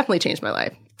definitely changed my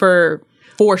life for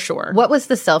sure. What was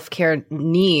the self-care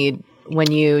need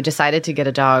when you decided to get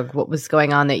a dog? What was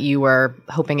going on that you were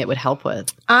hoping it would help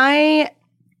with? I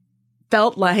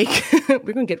felt like we're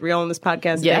going to get real on this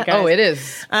podcast today, guys. Oh, it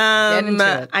is. Get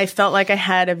into it. I felt like I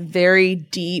had a very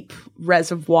deep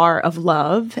reservoir of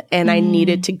love, and I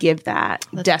needed to give that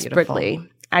desperately.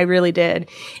 beautiful. I really did.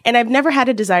 And I've never had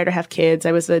a desire to have kids.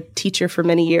 I was a teacher for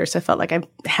many years, so I felt like I've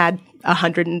had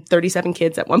 137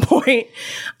 kids at one point.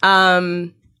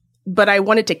 But I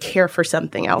wanted to care for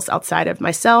something else outside of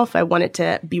myself. I wanted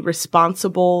to be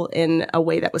responsible in a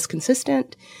way that was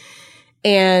consistent.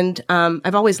 And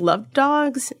I've always loved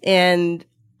dogs, and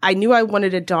I knew I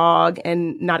wanted a dog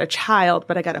and not a child,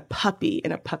 but I got a puppy,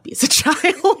 and a puppy is a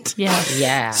child. Yes.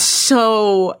 Yeah.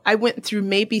 So I went through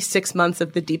maybe 6 months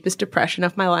of the deepest depression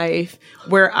of my life,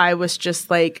 where I was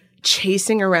just like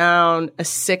chasing around a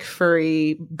sick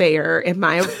furry bear in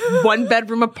my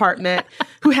 1-bedroom apartment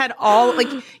who had all like,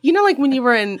 you know, like when you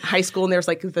were in high school and there was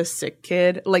like the sick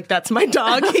kid, like that's my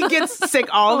dog. He gets sick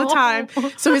all the time.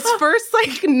 So his first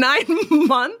like 9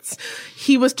 months,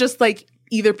 he was just like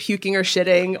either puking or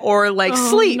shitting or like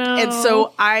sleep. No. And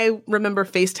so I remember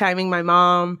FaceTiming my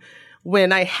mom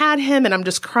when I had him, and I'm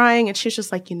just crying, and she's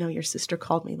just like, you know, your sister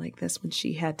called me like this when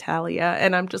she had Talia.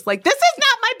 And I'm just like, this is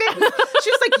not my business.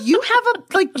 She's like, you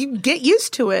you get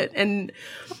used to it. And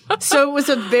so it was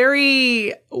a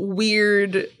very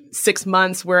weird 6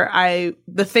 months where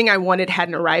the thing I wanted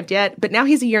hadn't arrived yet, but now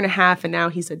he's a year and a half, and now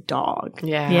he's a dog.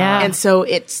 Yeah. And so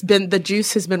the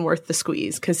juice has been worth the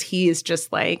squeeze, because he is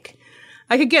just like,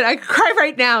 I could cry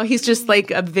right now. He's just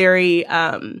like a very,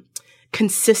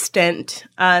 consistent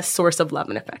source of love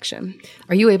and affection.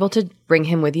 Are you able to bring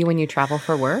him with you when you travel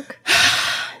for work?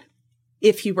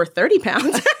 If he were 30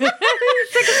 pounds.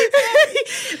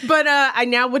 But I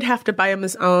now would have to buy him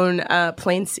his own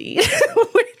plane seat.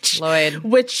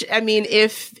 Which, I mean,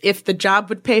 if the job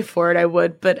would pay for it, I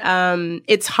would. But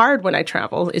it's hard when I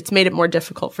travel. It's made it more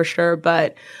difficult for sure.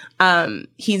 But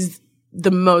he's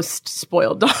the most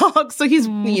spoiled dog. So he's,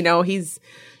 you know, he's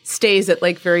stays at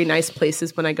like very nice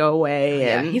places when I go away.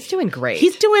 And he's doing great.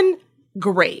 He's doing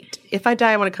great. If I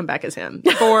die, I want to come back as him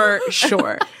for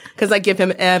sure, because I give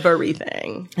him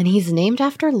everything. And he's named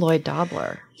after Lloyd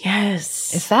Dobler.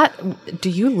 Yes. Is that, do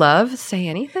you love Say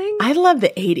Anything? I love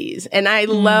the 80s, and I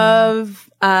love,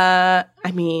 I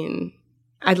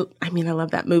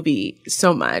love that movie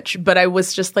so much, but I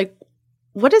was just like,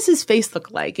 what does his face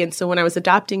look like? And so when I was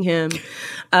adopting him,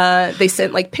 they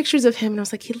sent like pictures of him, and I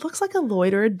was like, he looks like a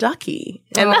Lloyd or a Ducky.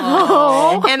 And,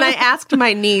 and I asked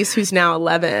my niece, who's now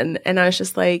 11, and I was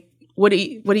just like, what do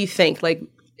you think? Like,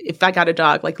 if I got a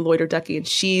dog, like Lloyd or Ducky, and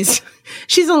she's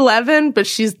 11, but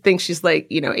she thinks she's like,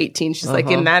 18. She's like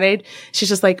in that age. She's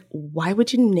just like, why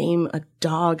would you name a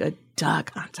dog a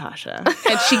duck, Aunt Tasha?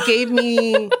 And she gave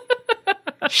me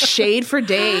shade for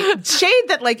days. Shade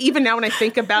that, like, even now when I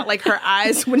think about, like, her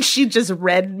eyes when she just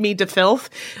read me to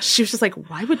filth, she was just like,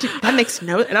 why would you, that makes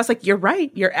no, and I was like, you're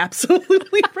right. You're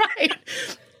absolutely right.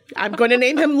 I'm going to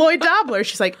name him Lloyd Dobler.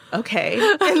 She's like, okay.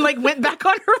 And, like, went back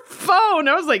on her phone.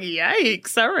 I was like,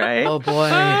 yikes. All right. Oh, boy.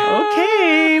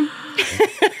 Okay.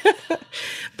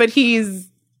 But he's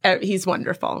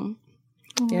wonderful.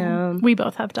 Yeah. We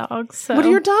both have dogs. So. What are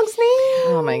your dog's name?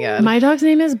 Oh my God. My dog's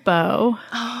name is Bo.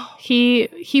 Oh.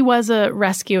 He was a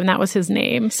rescue, and that was his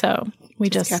name. So We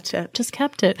Just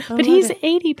kept it. But he's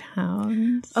 80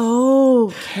 pounds.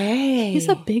 Okay. He's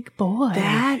a big boy.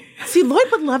 See, Lloyd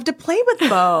would love to play with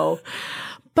Bo.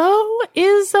 Bo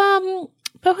has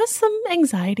some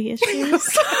anxiety issues.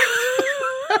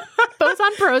 Bo's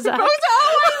on Prozac.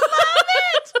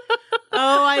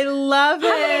 Oh, I love How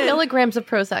many it. milligrams of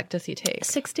Prozac does he take?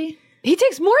 60. He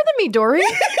takes more than me, Dory.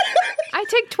 I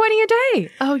take 20 a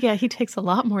day. Oh, yeah, he takes a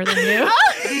lot more than you.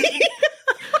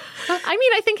 I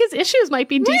mean, I think his issues might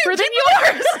be deeper than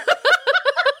yours.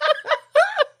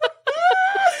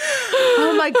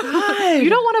 Oh my God. You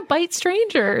don't want to bite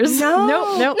strangers.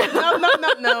 No.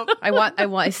 No.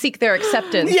 I seek their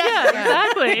acceptance. Yeah,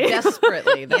 exactly.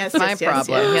 Desperately. That's my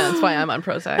problem. Yes. Yeah, that's why I'm on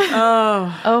Prozac.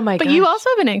 Oh my god. But you also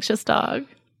have an anxious dog.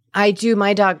 I do.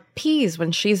 My dog pees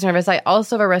when she's nervous. I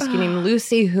also have a rescue named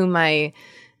Lucy, who my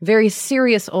very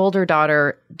serious older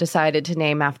daughter decided to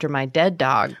name after my dead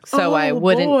dog. So I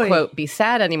wouldn't, quote, be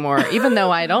sad anymore, even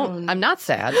though I'm not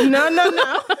sad.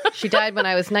 No. She died when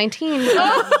I was 19.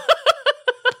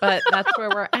 But that's where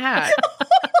we're at.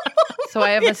 So I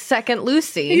have a second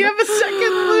Lucy. You have a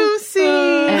second Lucy.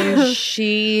 And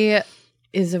she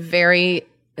is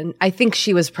I think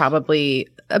she was probably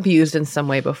abused in some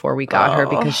way before we got her,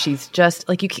 because she's just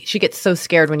like, she gets so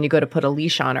scared when you go to put a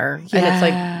leash on her. Yeah. And it's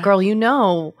like,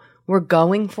 girl, we're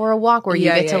going for a walk where you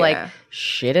get to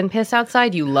shit and piss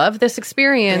outside. You love this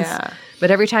experience. Yeah. But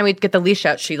every time we get the leash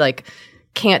out, she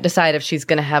can't decide if she's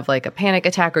going to have a panic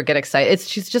attack or get excited.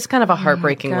 She's just kind of a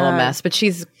heartbreaking little mess, but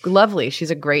she's lovely.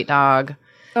 She's a great dog.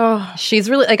 Oh, she's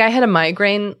really I had a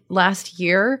migraine last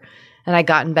year, and I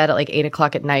got in bed at 8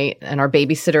 o'clock at night, and our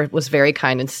babysitter was very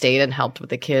kind and stayed and helped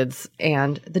with the kids.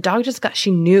 And the dog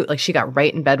she knew, she got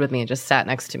right in bed with me and just sat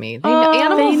next to me.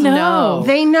 Animals know.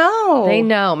 They know. They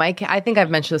know. I think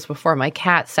I've mentioned this before. My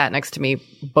cat sat next to me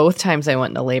both times I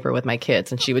went into labor with my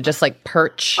kids, and she would just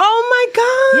perch. Oh my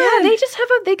God. Yeah, they just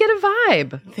they get a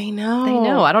vibe. They know. They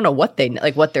know. I don't know what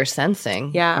what they're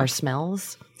sensing. Yeah. Our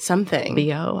smells. Something.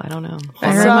 BO, I don't know.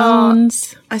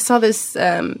 Pheromones. I saw this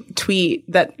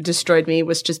tweet that destroyed me,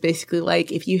 was just basically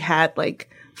if you had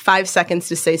 5 seconds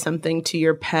to say something to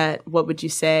your pet, what would you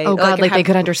say? Oh God, they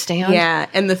could understand? Yeah.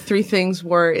 And the 3 things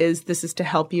is this is to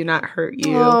help you, not hurt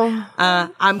you.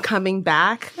 I'm coming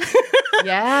back.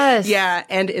 Yes. Yeah.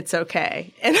 And it's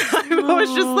okay. And I was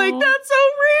just that's so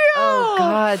real. Oh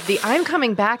God. The I'm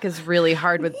coming back is really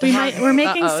hard with we're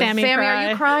making Sammy Sammy, cry. are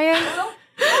you crying?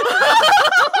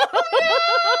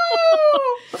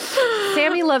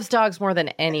 Sammy loves dogs more than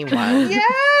anyone.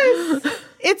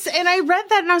 Yes. And I read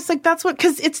that and I was like, that's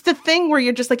because it's the thing where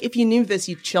you're just if you knew this,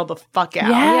 you'd chill the fuck out.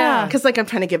 Yeah. Because I'm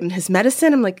trying to give him his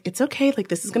medicine. I'm like, it's okay.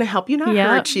 This is going to help you, not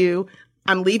hurt you.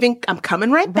 I'm leaving. I'm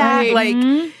coming right back.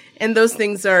 And those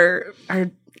things are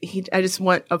I just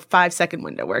want a 5-second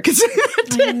window where I can say that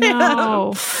to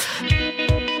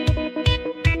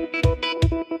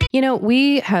him.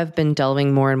 We have been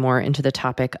delving more and more into the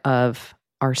topic of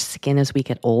our skin as we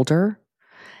get older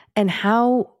and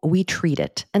how we treat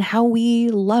it and how we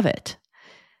love it.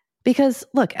 Because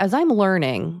look, as I'm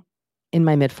learning in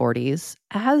my mid-40s,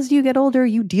 as you get older,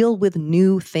 you deal with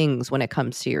new things when it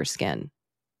comes to your skin.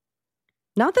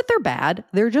 Not that they're bad,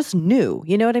 they're just new.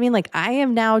 You know what I mean? I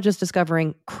am now just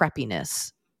discovering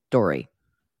crepiness, Dory.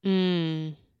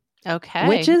 Okay.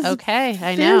 Which is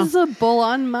I know. visible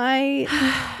on my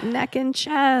neck and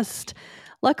chest.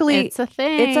 Luckily, it's a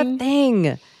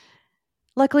thing.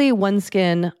 Luckily,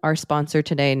 OneSkin, our sponsor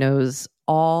today, knows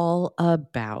all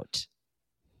about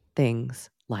things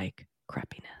like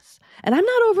crepiness. And I'm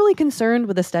not overly concerned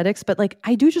with aesthetics, but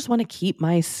I do just want to keep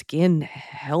my skin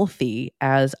healthy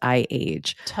as I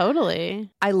age. Totally.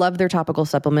 I love their topical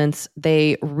supplements.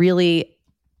 They really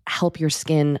help your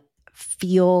skin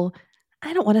feel,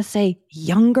 I don't want to say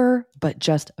younger, but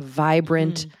just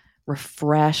vibrant,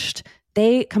 refreshed.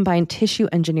 They combine tissue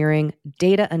engineering,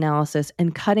 data analysis,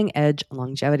 and cutting-edge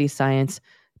longevity science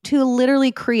to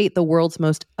literally create the world's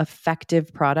most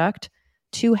effective product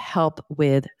to help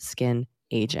with skin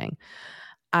aging.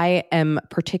 I am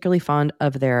particularly fond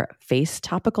of their face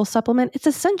topical supplement. It's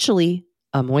essentially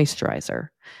a moisturizer,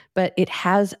 but it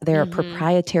has their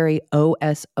proprietary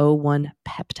OS01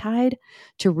 peptide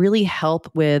to really help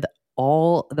with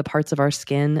all the parts of our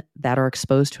skin that are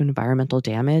exposed to environmental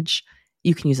damage.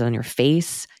 You can use it on your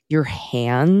face, your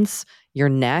hands, your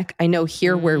neck. I know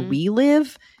here where we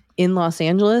live in Los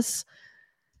Angeles,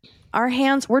 our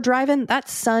hands, we're driving, that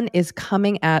sun is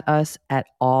coming at us at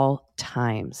all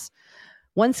times.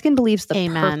 OneSkin believes the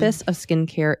purpose of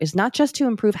skincare is not just to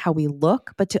improve how we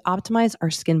look, but to optimize our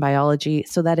skin biology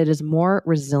so that it is more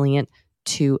resilient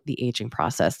to the aging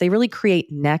process. They really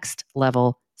create next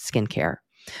level skincare.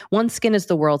 OneSkin is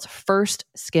the world's first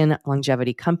skin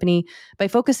longevity company. By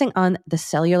focusing on the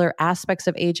cellular aspects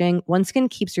of aging, OneSkin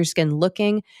keeps your skin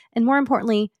looking and, more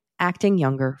importantly, acting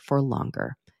younger for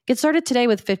longer. Get started today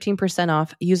with 15%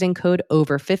 off using code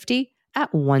OVER50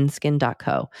 at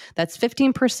oneskin.co. That's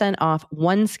 15% off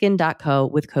oneskin.co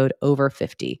with code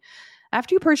OVER50.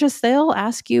 After you purchase, they'll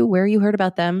ask you where you heard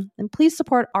about them, and please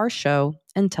support our show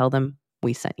and tell them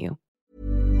we sent you.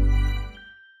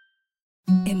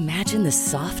 Imagine the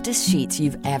softest sheets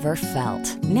you've ever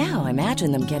felt. Now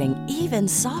imagine them getting even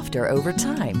softer over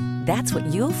time. That's what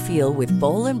you'll feel with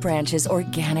Boll & Branch's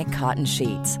organic cotton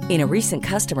sheets. In a recent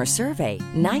customer survey,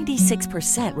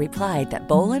 96% replied that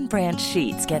Boll & Branch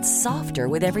sheets get softer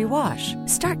with every wash.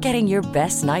 Start getting your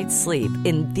best night's sleep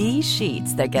in these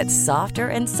sheets that get softer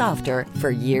and softer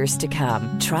for years to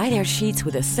come. Try their sheets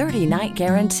with a 30-night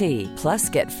guarantee. Plus,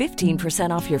 get 15%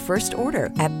 off your first order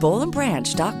at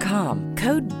bollandbranch.com.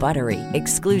 Code BUTTERY.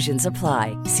 Exclusions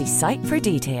apply. See site for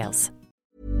details.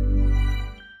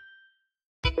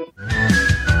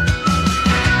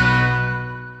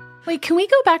 Wait, can we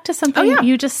go back to something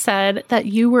you just said, that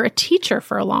you were a teacher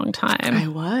for a long time? I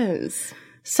was.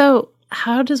 So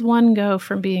how does one go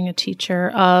from being a teacher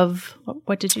of,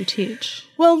 what did you teach?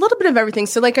 Well, a little bit of everything.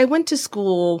 So like I went to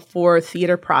school for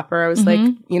theater proper. I was like,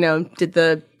 did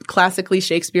the classically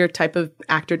Shakespeare type of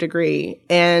actor degree,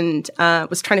 and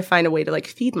was trying to find a way to like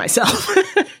feed myself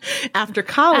after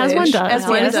college. As one does. As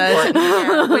one does.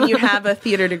 Yeah, when you have a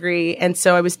theater degree. And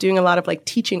so I was doing a lot of like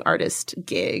teaching artist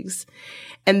gigs.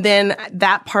 And then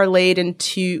that parlayed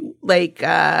into like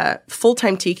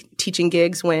full-time teaching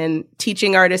gigs when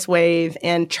teaching artist wave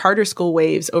and charter school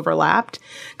waves overlapped.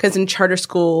 Because in charter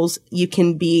schools, you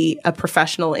can be a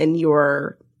professional in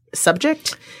your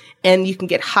subject and you can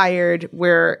get hired,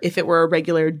 where if it were a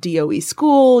regular DOE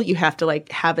school, you have to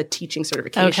like have a teaching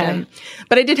certification. Okay.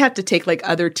 But I did have to take like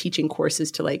other teaching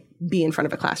courses to like be in front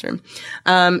of a classroom.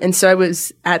 And so I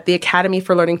was at the Academy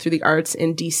for Learning Through the Arts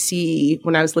in DC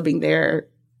when I was living there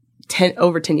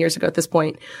over 10 years ago at this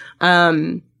point.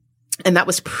 And that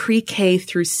was pre-K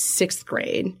through 6th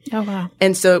grade. Oh, wow.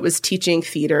 And so it was teaching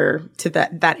theater to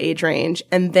that age range.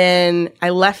 And then I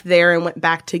left there and went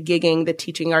back to gigging the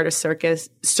teaching artist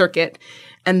circuit.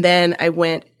 And then I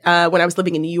went, when I was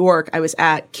living in New York, I was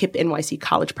at KIPP NYC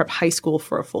College Prep High School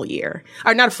for a full year.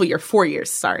 Or not a full year, 4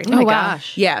 years, sorry. Oh my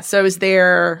gosh. Yeah. So I was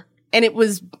there, and it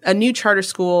was a new charter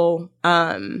school.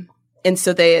 And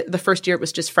so the first year it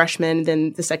was just freshmen,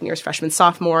 then the second year was freshman,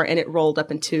 sophomore, and it rolled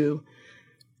up into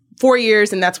 4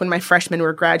 years, and that's when my freshmen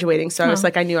were graduating. So I was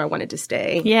like, I knew I wanted to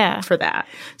stay for that.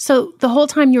 So the whole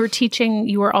time you were teaching,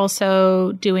 you were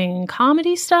also doing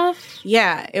comedy stuff?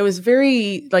 Yeah. It was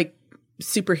very like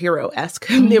superhero-esque.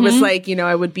 Mm-hmm. It was like,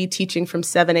 I would be teaching from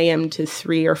 7 a.m. to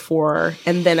 3 or 4,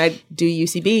 and then I'd do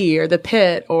UCB or the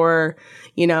Pit or,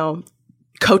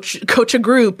 coach a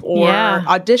group or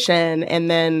audition.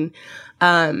 And then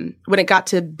when it got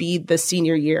to be the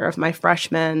senior year of my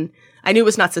freshman, I knew it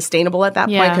was not sustainable at that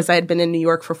point because I had been in New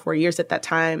York for 4 years at that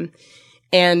time.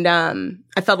 And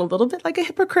I felt a little bit like a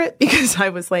hypocrite because I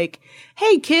was like,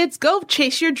 hey, kids, go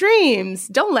chase your dreams.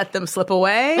 Don't let them slip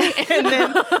away. And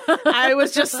then I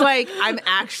was just like, I'm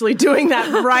actually doing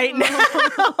that right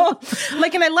now.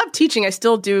 And I love teaching. I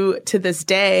still do to this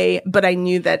day. But I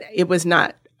knew that I was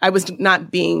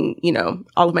not being,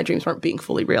 all of my dreams weren't being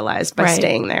fully realized by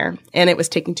staying there. And it was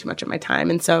taking too much of my time.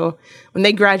 And so when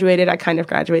they graduated, I kind of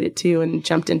graduated too and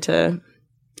jumped into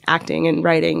acting and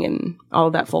writing and all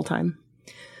of that full time.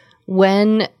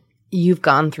 When you've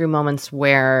gone through moments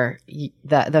where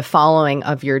the following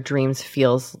of your dreams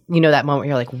feels, that moment where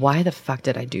you're like, why the fuck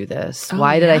did I do this?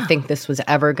 Why did I think this was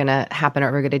ever going to happen or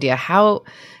ever a good idea? How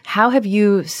have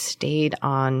you stayed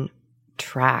on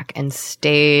track and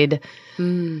stayed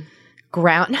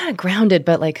not grounded,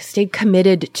 but like stayed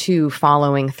committed to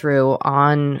following through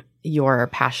on your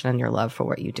passion and your love for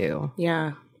what you do?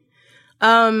 Yeah.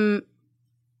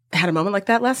 I had a moment like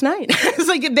that last night. It's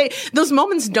like those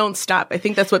moments don't stop. I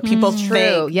think that's what people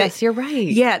think. Yes, you're right.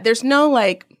 Yeah. There's no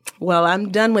like, well, I'm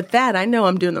done with that. I know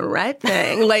I'm doing the right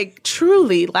thing. Like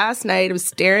truly last night I was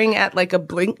staring at like a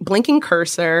blinking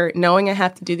cursor, knowing I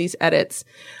have to do these edits,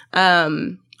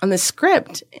 on the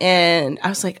script. And I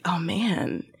was like, oh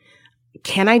man,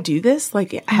 can I do this?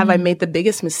 Like, have I made the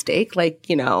biggest mistake? Like,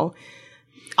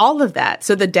 all of that.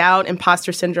 So the doubt,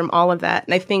 imposter syndrome, all of that.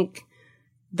 And I think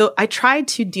I tried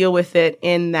to deal with it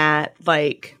in that,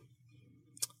 like,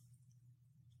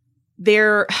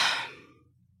 I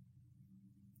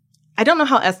don't know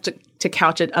how else to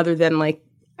couch it other than, like,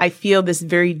 I feel this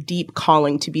very deep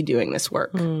calling to be doing this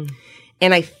work.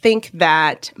 And I think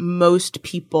that most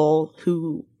people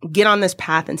who get on this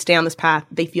path and stay on this path,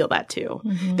 they feel that too.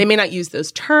 They may not use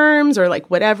those terms or like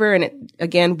whatever. And it,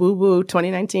 again, woo woo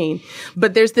 2019,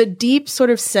 but there's the deep sort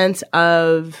of sense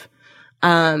of,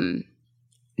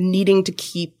 needing to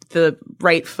keep the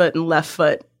right foot and left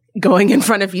foot going in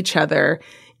front of each other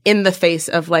in the face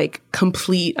of like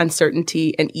complete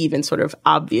uncertainty and even sort of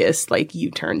obvious like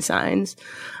U-turn signs.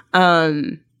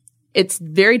 It's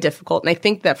very difficult. And I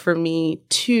think that for me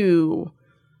too,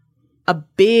 a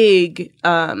big,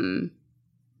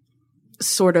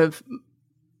 sort of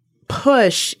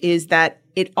push is that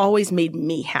it always made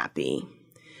me happy.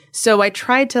 So I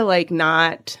tried to like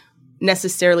not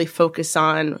necessarily focus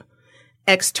on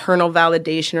external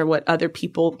validation or what other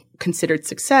people considered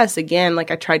success. Again, like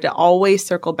I tried to always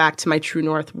circle back to my true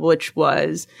north, which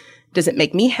was, does it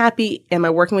make me happy? Am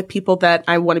I working with people that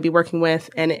I want to be working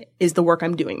with? And is the work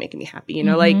I'm doing making me happy? You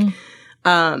know, like,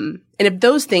 and if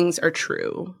those things are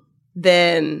true,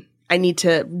 then I need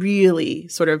to really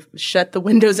sort of shut the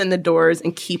windows and the doors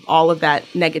and keep all of that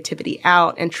negativity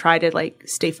out and try to like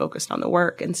stay focused on the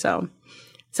work. And so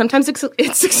sometimes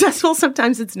it's successful,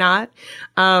 sometimes it's not.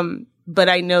 But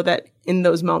I know that in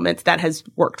those moments that has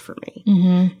worked for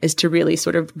me, is to really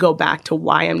sort of go back to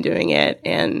why I'm doing it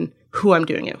and who I'm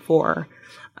doing it for,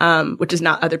 which is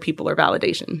not other people or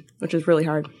validation, which is really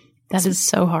hard. That is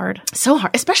so hard. So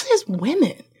hard, especially as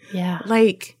women. Yeah.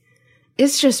 Like,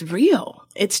 it's just real.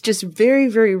 It's just very,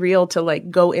 very real to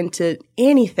like go into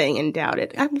anything and doubt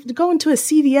it. I go into a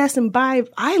CVS and buy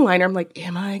eyeliner. I'm like,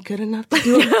 am I good enough to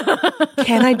do it?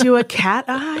 Can I do a cat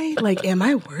eye? Like, am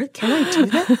I worth? Can I do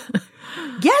that?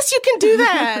 Yes, you can do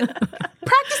that.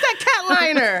 Practice that cat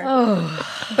liner.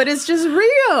 Oh. But it's just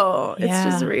real. It's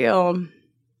just real.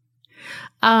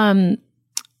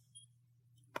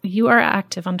 You are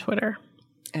active on Twitter.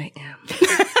 I am.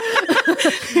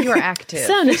 You are active.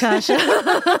 So, Natasha.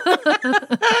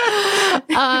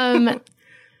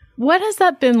 What has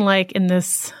that been like in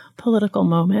this political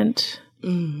moment?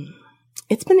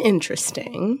 It's been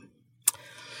interesting.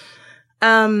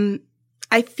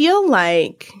 I feel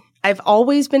like I've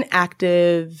always been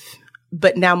active,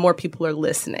 but now more people are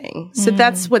listening. So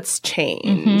that's what's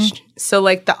changed. So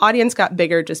like the audience got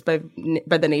bigger just by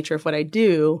the nature of what I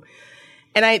do.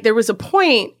 And there was a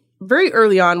point very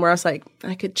early on where I was like,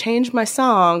 I could change my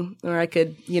song or I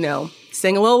could,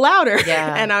 sing a little louder.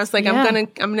 Yeah. And I was like, I'm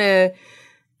gonna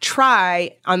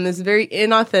try on this very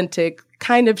inauthentic,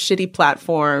 kind of shitty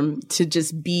platform to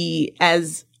just be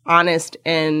as honest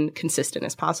and consistent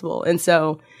as possible. And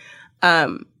so,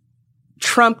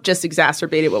 Trump just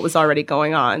exacerbated what was already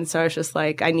going on. So I was just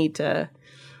like, I need to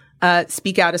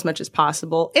speak out as much as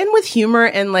possible and with humor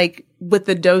and like with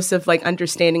the dose of like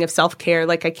understanding of self-care.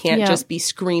 Like I can't just be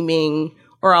screaming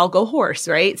or I'll go hoarse,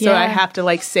 right? So I have to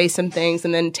like say some things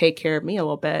and then take care of me a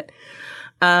little bit.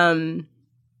 So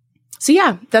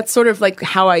yeah, that's sort of like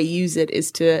how I use it,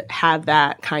 is to have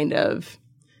that kind of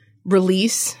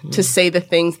release to say the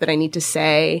things that I need to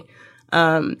say,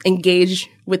 engage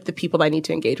with the people I need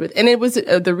to engage with. And it was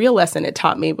the real lesson it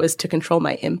taught me was to control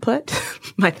my input.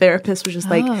 My therapist was just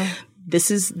like,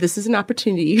 this is an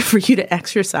opportunity for you to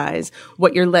exercise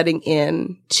what you're letting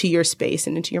in to your space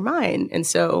and into your mind. And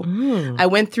so I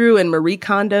went through and Marie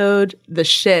Kondo'd the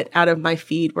shit out of my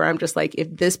feed, where I'm just like, if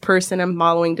this person I'm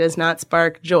following does not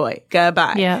spark joy,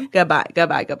 goodbye. Yeah.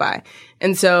 Goodbye.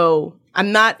 And so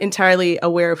I'm not entirely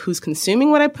aware of who's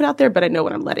consuming what I put out there, but I know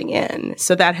what I'm letting in.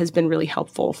 So that has been really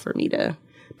helpful for me to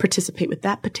participate with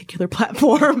that particular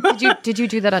platform. Did you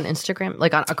do that on Instagram,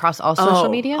 like across all social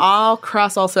media? All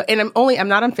across also. And I'm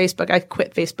not on Facebook. I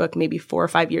quit Facebook maybe 4 or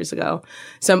 5 years ago.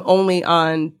 So I'm only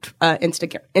on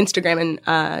Instagram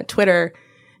and Twitter.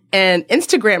 And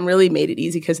Instagram really made it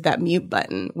easy because of that mute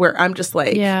button, where I'm just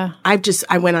like,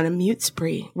 I went on a mute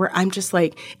spree where I'm just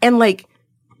like, and like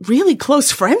really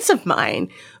close friends of mine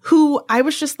who I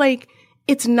was just like,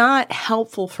 it's not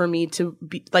helpful for me to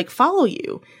be like, follow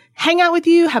you, hang out with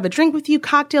you, have a drink with you,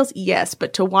 cocktails. Yes.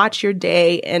 But to watch your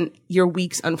day and your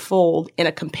weeks unfold in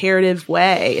a comparative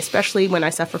way, especially when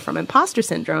I suffer from imposter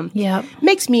syndrome,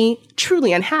 makes me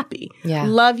truly unhappy. Yeah.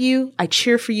 Love you. I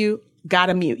cheer for you.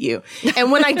 Gotta mute you.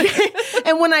 And when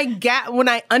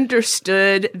I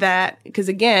understood that, because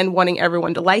again, wanting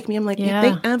everyone to like me, I'm like, if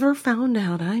they ever found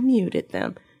out I muted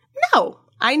them, no,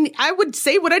 I would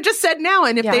say what I just said now.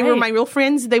 And if they were my real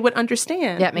friends, they would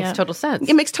understand. Yeah, it makes total sense.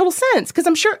 It makes total sense because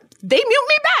I'm sure they mute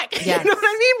me back. Yes. You know what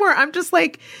I mean? Where I'm just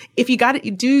like, if you got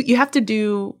it, you have to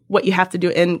do what you have to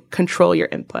do and control your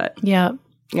input. Yeah.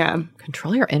 Yeah.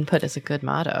 Control your input is a good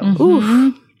motto.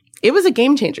 Oof. It was a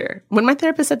game changer. When my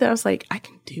therapist said that, I was like, I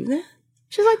can do that?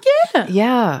 She's like, yeah.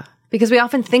 Yeah. Because we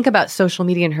often think about social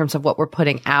media in terms of what we're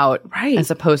putting out, Right. as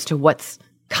opposed to what's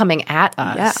coming at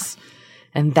us.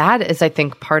 And that is, I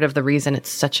think, part of the reason it's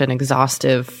such an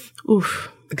exhaustive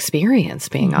experience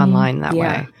being online that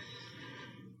Yeah. way.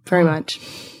 Very much.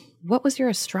 What was your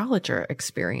astrologer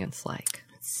experience like?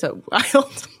 So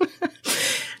wild.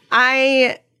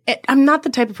 I'm not the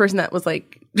type of person that was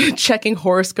like checking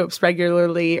horoscopes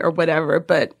regularly or whatever,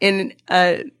 but in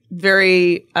a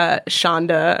very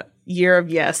Shonda year of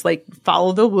yes, like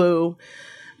follow the woo,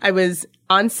 I was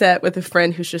on set with a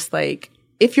friend who's just like,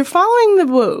 if you're following the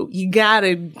woo, you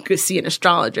gotta go see an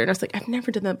astrologer. And I was like, I've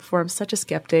never done that before. I'm such a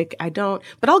skeptic. I don't,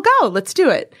 but I'll go. Let's do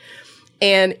it.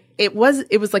 And it was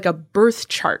like a birth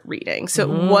chart reading.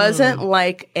 So it wasn't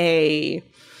like a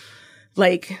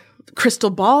crystal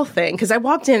ball thing. Cause I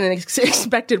walked in and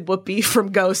expected Whoopi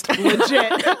from Ghost.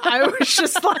 Legit. I was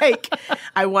just like,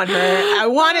 I want her. I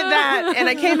wanted that. And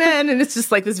I came in and it's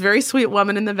just like this very sweet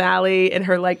woman in the valley in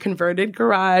her like converted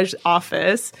garage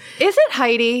office. Is it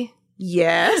Heidi?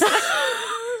 Yes.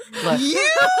 Look. You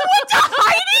went to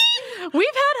Heidi?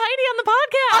 We've had Heidi on the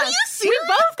podcast. Are you serious? We've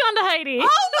both gone to Heidi.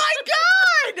 Oh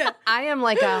my God. I am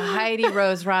like a Heidi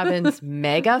Rose Robbins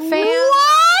mega fan.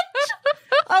 What?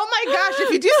 Oh my gosh!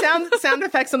 If you do sound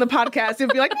effects on the podcast,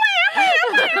 it'd be like,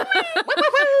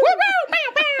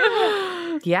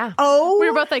 Yeah. oh, We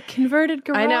were both like converted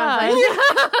garage. I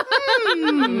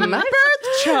know.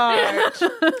 birth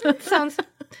chart. Sounds.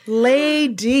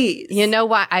 Ladies, You know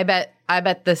what? I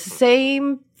bet the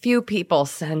same few people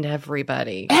send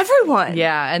everybody. everyone.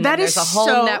 Yeah, and that then there's is a whole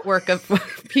so- network of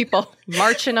people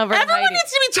marching over to Everyone Heidi.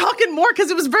 needs to be talking more because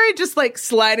it was very just like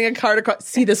sliding a card across.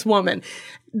 See this woman.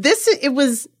 It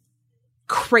was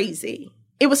crazy.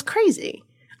 It was crazy.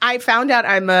 I found out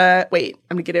I'm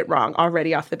gonna get it wrong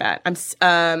already off the bat.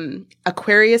 I'm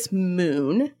Aquarius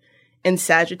moon and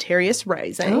Sagittarius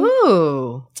rising.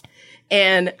 Ooh.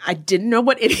 And I didn't know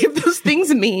what any of those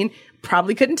things mean.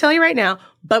 Probably couldn't tell you right now.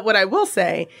 But what I will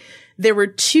say, there were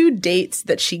 2 dates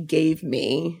that she gave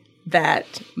me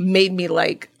that made me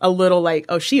like a little like,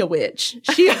 oh, she a witch.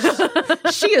 She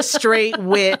a straight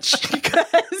witch. Because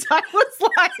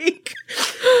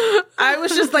I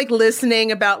was just like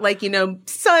listening about like,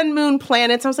 sun, moon,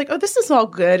 planets. I was like, oh, this is all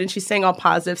good. And she's saying all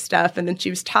positive stuff. And then she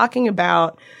was talking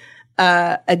about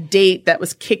a date that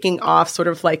was kicking off sort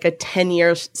of like a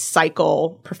 10-year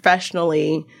cycle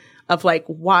professionally of like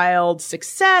wild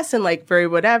success and like very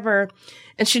whatever.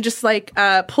 And she just like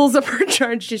pulls up her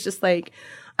chart. She's just like,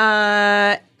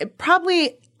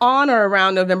 probably on or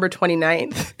around November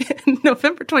 29th.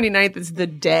 November 29th is the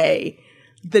day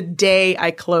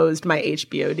I closed my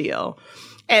HBO deal.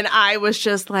 And I was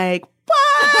just like,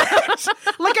 what?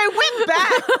 Like I went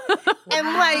back and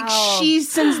like she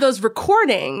sends those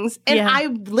recordings and I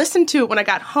listened to it when I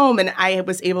got home and I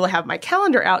was able to have my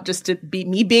calendar out just to be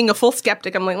me being a full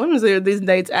skeptic. I'm like, let me see if these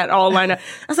dates at all line up.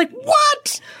 I was like,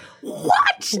 what?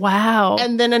 Wow.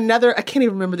 And then another, I can't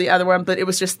even remember the other one, but it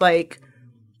was just like,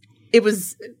 I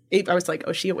was like,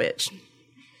 oh, she a witch.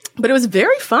 But it was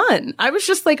very fun. I was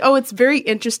just like, oh, it's very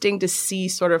interesting to see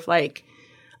sort of like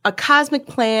a cosmic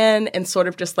plan and sort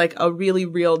of just like a really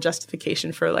real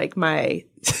justification for like my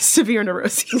severe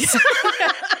neuroses.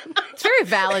 It's very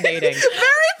validating. Very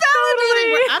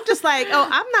validating. Where I'm just like, oh,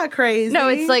 I'm not crazy. No,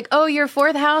 it's like, oh, your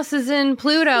 4th house is in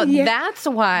Pluto. Yeah. That's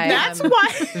why. That's I'm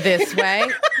why. this way.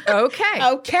 Okay.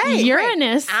 Okay.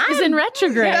 Uranus is in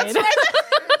retrograde. That's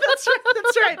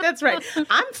right. That's right.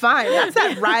 I'm fine. That's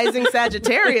that rising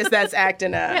Sagittarius that's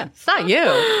acting up. Yeah, it's not you.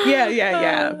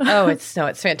 Yeah. Oh, it's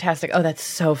fantastic. Oh, that's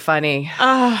so funny.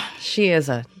 She is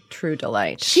a true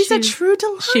delight. She's a true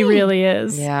delight. She really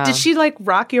is. Yeah. Did she like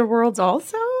rock your worlds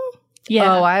also?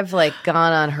 Yeah. Oh, I've like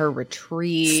gone on her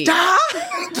retreat. Stop!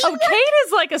 Oh, Kate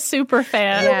is like a super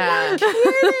fan. Yeah.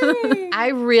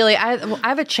 I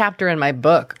have a chapter in my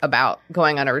book about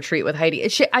going on a retreat with Heidi.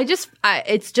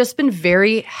 It's just been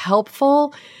very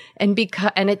helpful. And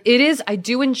it is, I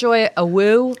do enjoy a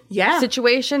woo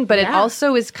situation, but it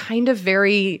also is kind of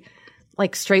very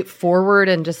like straightforward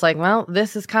and just like, well,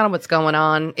 this is kind of what's going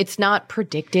on. It's not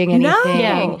predicting anything.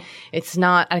 No. It's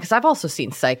not, because I've also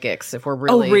seen psychics if we're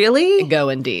really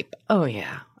going deep. Oh,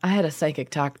 yeah. I had a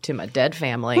psychic talk to my dead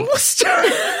family.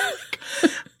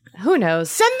 Who knows?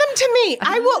 Send them to me.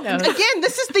 I will. Again,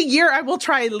 this is the year I will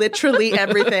try literally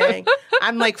everything.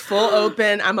 I'm like full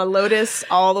open. I'm a lotus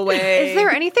all the way. Is there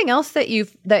anything else that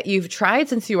you've tried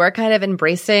since you are kind of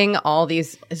embracing all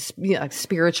these like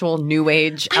spiritual new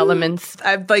age elements?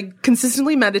 I've like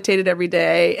consistently meditated every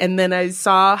day, and then I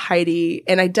saw Heidi,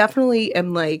 and I definitely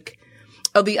am like,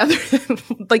 oh, the other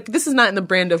like this is not in the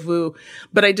brand of woo,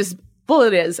 but full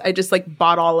it is. I just like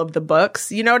bought all of the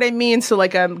books. You know what I mean? So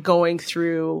like I'm going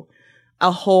through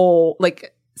a whole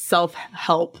like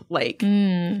self-help, like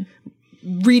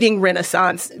reading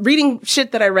renaissance, reading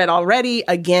shit that I read already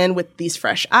again with these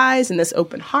fresh eyes and this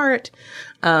open heart.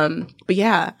 But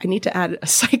yeah, I need to add a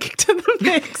psychic to the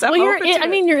mix. Well, you're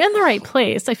in the right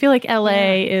place. I feel like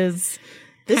LA is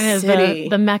kind of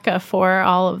the mecca for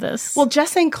all of this. Well, Jess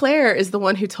St. Clair is the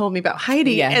one who told me about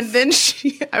Heidi. Yes. And then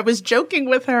I was joking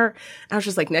with her. I was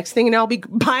just like, next thing you know, I'll be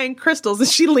buying crystals. And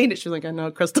she leaned it. She was like, I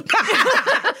know, crystal.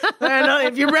 I know,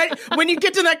 if you're ready, when you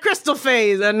get to that crystal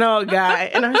phase, I know,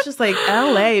 guy. And I was just like,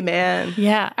 LA, man.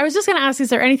 Yeah. I was just going to ask, is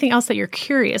there anything else that you're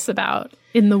curious about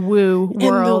in the woo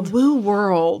world? In the woo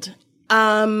world.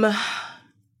 Well,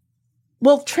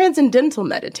 transcendental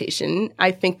meditation,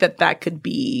 I think that could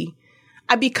be,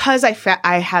 because I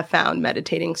have found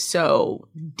meditating so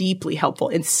deeply helpful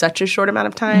in such a short amount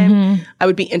of time, I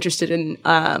would be interested in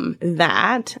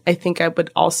that. I think I would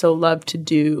also love to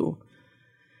do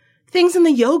things in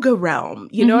the yoga realm.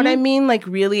 You know what I mean? Like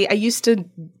really, I used to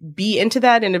be into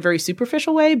that in a very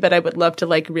superficial way, but I would love to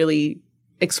like really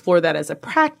explore that as a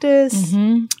practice.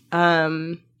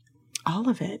 All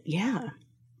of it. Yeah.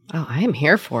 Oh, I am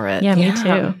here for it. Yeah, me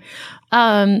too.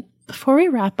 Before we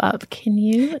wrap up, can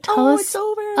you tell us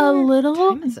a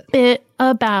little bit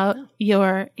about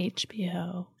your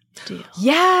HBO deal?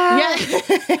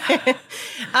 Yeah.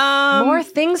 More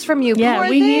things from you. Yeah,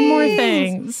 we need more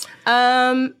things.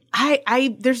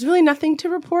 There's really nothing to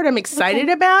report. I'm excited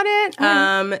about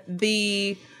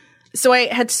it. So I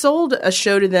had sold a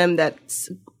show to them that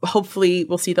hopefully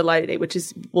will see the light of day,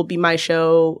 will be my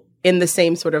show in the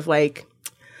same sort of like,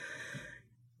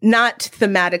 not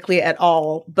thematically at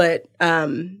all, but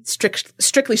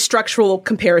strictly structural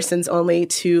comparisons only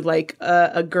to like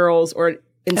a Girls or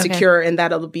Insecure, and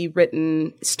that'll be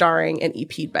written, starring, and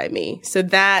EP'd by me. So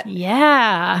that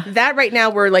right now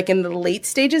we're like in the late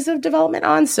stages of development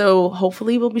on. So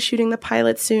hopefully we'll be shooting the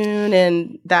pilot soon,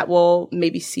 and that will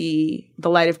maybe see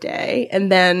the light of day.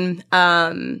 And then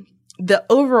the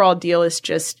overall deal is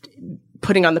just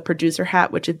putting on the producer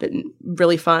hat, which has been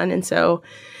really fun. And so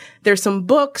there's some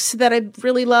books that I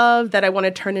really love that I want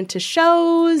to turn into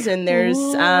shows. And there's,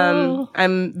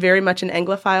 I'm very much an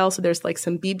Anglophile. So there's like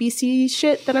some BBC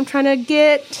shit that I'm trying to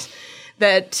get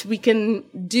that we can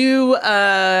do,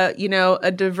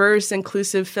 a diverse,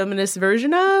 inclusive, feminist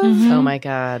version of. Oh my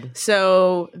God.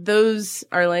 So those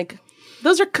are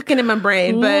cooking in my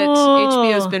brain, but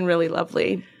HBO's been really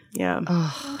lovely. Yeah.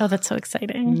 Oh, that's so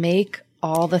exciting. Make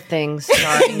all the things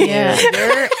starring you.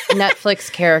 Your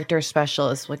Netflix character special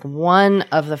is like one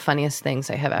of the funniest things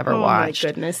I have ever watched. Oh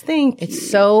my goodness, thank you. It's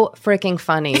so freaking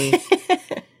funny.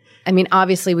 I mean,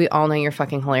 obviously, we all know you're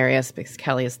fucking hilarious because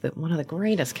Kelly is one of the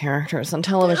greatest characters on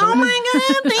television. Oh my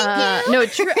God,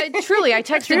 thank you. Truly, I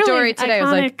texted Dory today. I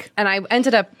was like, and I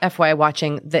ended up, FYI,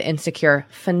 watching the Insecure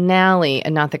finale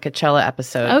and not the Coachella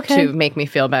episode to make me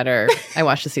feel better. I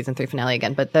watched the season 3 finale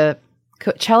again, but the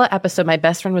Coachella episode, my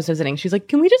best friend was visiting. She's like,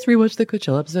 can we just rewatch the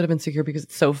Coachella episode of Insecure because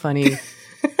it's so funny?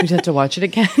 We just have to watch it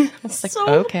again. I was like,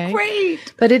 okay.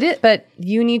 Great. But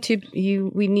we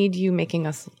need you making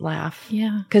us laugh.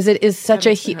 Yeah. Because it is such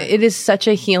a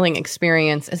healing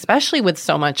experience, especially with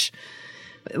so much,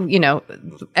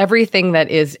 everything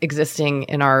that is existing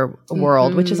in our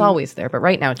world, which is always there. But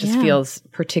right now it just feels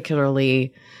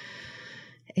particularly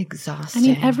exhausting. I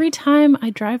mean, every time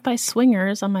I drive by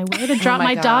Swingers on my way to drop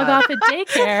my dog off at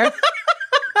daycare,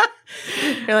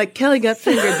 you're like, Kelly got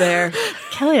fingered there.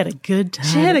 Kelly had a good time.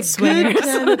 She had a good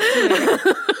time.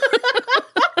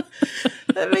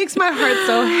 That makes my heart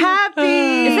so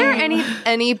happy. Is there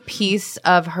any piece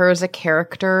of her as a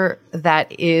character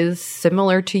that is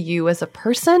similar to you as a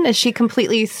person? Is she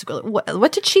completely?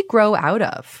 What did she grow out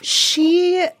of?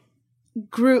 She's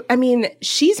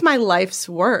my life's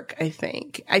work, I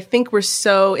think. I think we're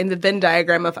so, in the Venn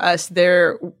diagram of us,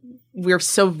 we're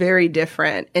so very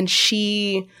different. And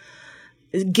she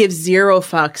gives zero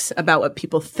fucks about what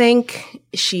people think.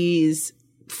 She's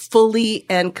fully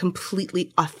and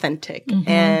completely authentic,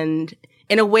 and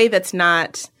in a way that's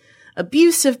not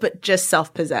abusive, but just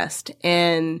self-possessed.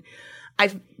 And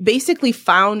I've basically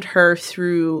found her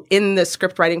in the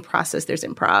script writing process. There's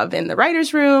improv in the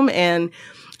writer's room, and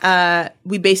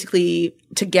we basically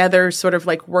together sort of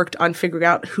like worked on figuring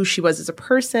out who she was as a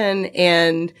person.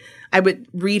 And I would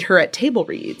read her at table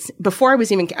reads before I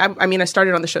was even, I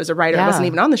started on the show as a writer. I wasn't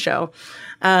even on the show.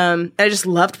 And I just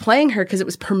loved playing her because it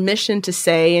was permission to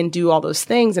say and do all those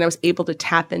things. And I was able to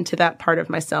tap into that part of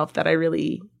myself that I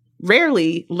really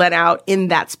rarely let out in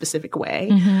that specific way.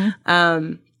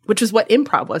 Which was what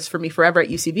improv was for me forever at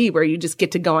UCB, where you just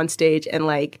get to go on stage and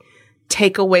like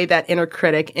take away that inner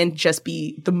critic and just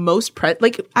be the most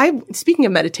speaking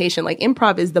of meditation, like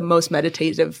improv is the most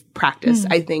meditative practice.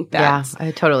 I think that's,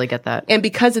 I totally get that. and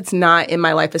because it's not in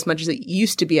my life as much as it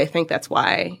used to be, I think that's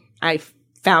why I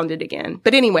found it again.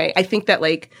 But anyway, I think that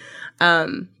like,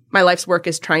 my life's work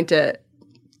is trying to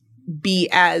be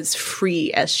as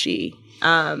free as she.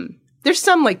 There's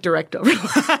some like direct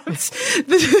overlaps,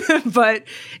 but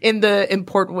in the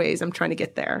important ways, I'm trying to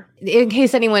get there. In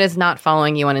case anyone is not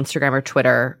following you on Instagram or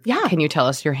Twitter, Yeah. can you tell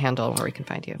us your handle and where we can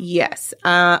find you? Yes.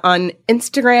 On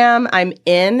Instagram, I'm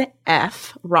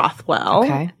NF Rothwell.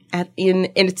 Okay.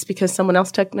 And it's because someone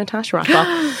else took Natasha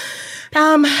Rothwell.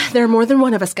 There are more than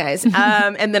one of us, guys.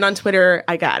 And then on Twitter,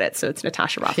 I got it. So it's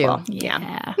Natasha Rothwell.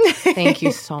 Yeah. Thank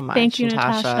you so much. Thank you,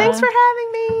 Natasha. Thanks for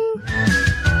having me.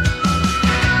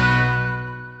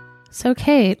 So,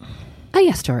 Kate,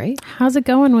 Yes, Dory. how's it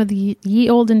going with ye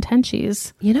old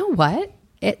intenties? You know what?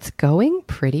 It's going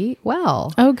pretty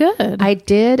well. Oh, good. I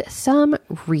did some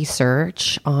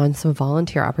research on some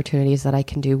volunteer opportunities that I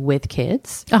can do with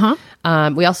kids.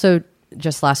 We also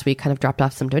just last week kind of dropped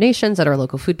off some donations at our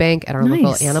local food bank, at our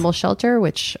local animal shelter,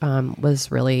 which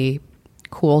was really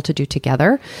cool to do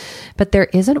together. But there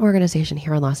is an organization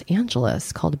here in Los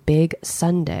Angeles called Big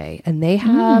Sunday, and they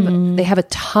have a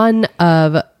ton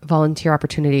of volunteer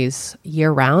opportunities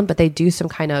year round, but they do some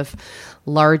kind of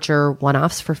larger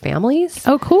one-offs for families.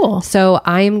 Oh, cool. So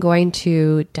I am going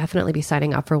to definitely be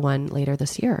signing up for one later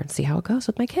this year and see how it goes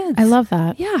with my kids. I love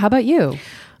that. Yeah. How about you?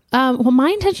 Well, my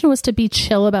intention was to be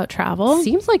chill about travel.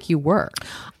 Seems like you were.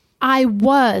 I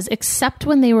was, except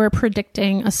when they were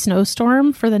predicting a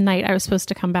snowstorm for the night I was supposed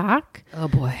to come back. Oh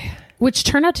boy. Which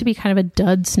turned out to be kind of a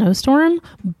dud snowstorm.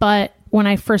 But when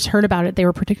I first heard about it, they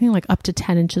were predicting like up to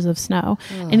 10 inches of snow.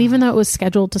 And even though it was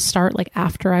scheduled to start like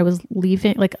after I was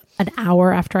leaving, like an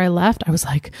hour after I left, I was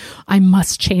like, I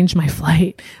must change my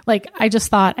flight. Like I just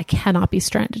thought I cannot be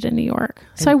stranded in New York.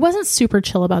 So I wasn't super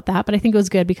chill about that, but I think it was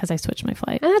good because I switched my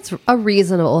flight. And that's a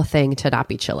reasonable thing to not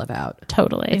be chill about.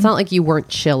 Totally. It's not like you weren't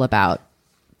chill about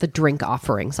the drink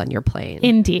offerings on your plane.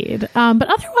 Indeed. But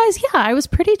otherwise, yeah, I was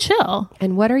pretty chill.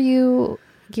 And what are you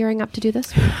gearing up to do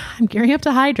this week? I'm gearing up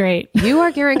to hydrate. You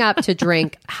are gearing up to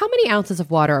drink. How many ounces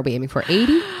of water are we aiming for?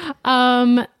 80?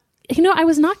 I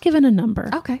was not given a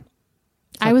number. Okay.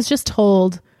 I was just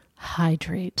told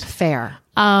hydrate. Fair.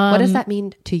 What does that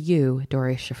mean to you,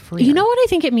 Dory Shafrir? You know what I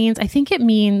think it means? I think it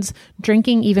means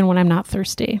drinking even when I'm not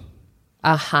thirsty.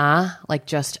 Like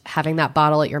just having that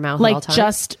bottle at your mouth at all Like times?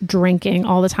 just drinking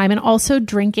all the time, and also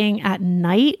drinking at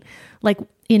night, like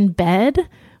in bed.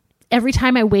 Every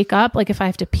time I wake up, like if I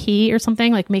have to pee or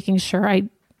something, like making sure I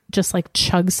just like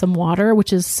chug some water,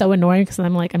 which is so annoying because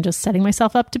I'm just setting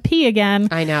myself up to pee again.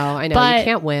 I know. But you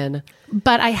can't win.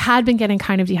 But I had been getting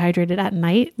kind of dehydrated at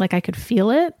night. Like I could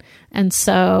feel it. And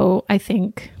so I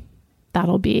think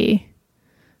that'll be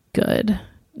good.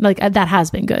 Like that has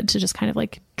been good to just kind of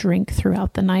like drink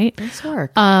throughout the night. Nice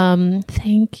work.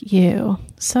 Thank you.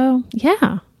 So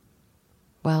yeah.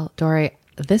 Well, Dory,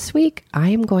 this week I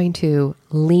am going to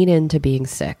lean into being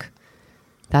sick.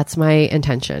 That's my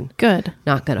intention. Good.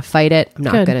 Not going to fight it. I'm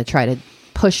not Good. going to try to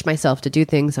push myself to do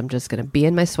things. I'm just going to be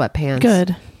in my sweatpants.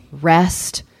 Good.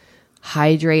 Rest,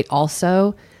 hydrate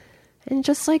also, and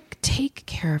just like take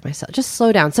care of myself. Just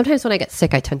slow down. Sometimes when I get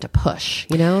sick, I tend to push,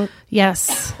 you know?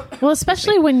 Yes. Well,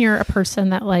 especially when you're a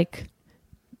person that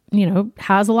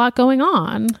has a lot going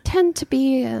on. Tend to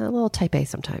be a little type A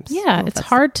sometimes. Yeah. It's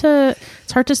hard to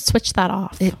switch that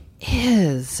off. It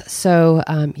is. So,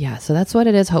 so that's what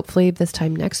it is. Hopefully this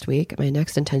time next week, my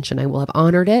next intention, I will have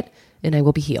honored it and I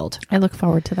will be healed. I look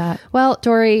forward to that. Well,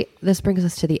 Dory, this brings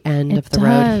us to the end of the road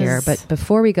does. here. But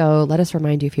before we go, let us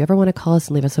remind you, if you ever want to call us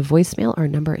and leave us a voicemail, our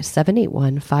number is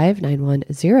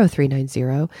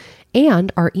 781-591-0390.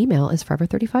 And our email is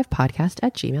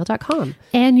forever35podcast@gmail.com.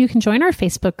 And you can join our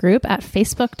Facebook group at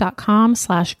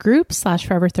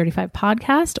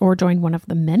facebook.com/group/forever35podcast or join one of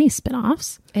the many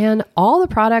spinoffs. And all the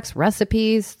products,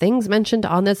 recipes, things mentioned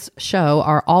on this show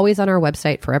are always on our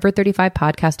website,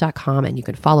 forever35podcast.com. And you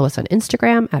can follow us on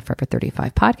Instagram at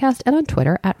forever35podcast and on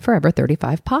Twitter at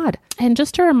forever35pod. And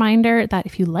just a reminder that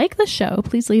if you like the show,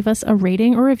 please leave us a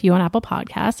rating or review on Apple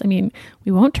Podcasts. I mean,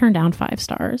 we won't turn down 5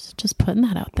 stars. Just putting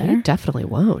that out there. You definitely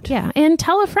won't. Yeah. And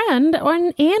tell a friend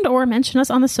or mention us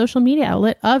on the social media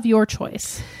outlet of your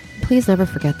choice. Please never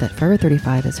forget that Forever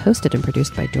 35 is hosted and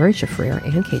produced by Dory Shafrir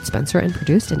and Kate Spencer and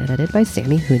produced and edited by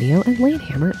Sammy Junio, and Lane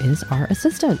Hammer is our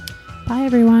assistant. Bye,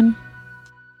 everyone.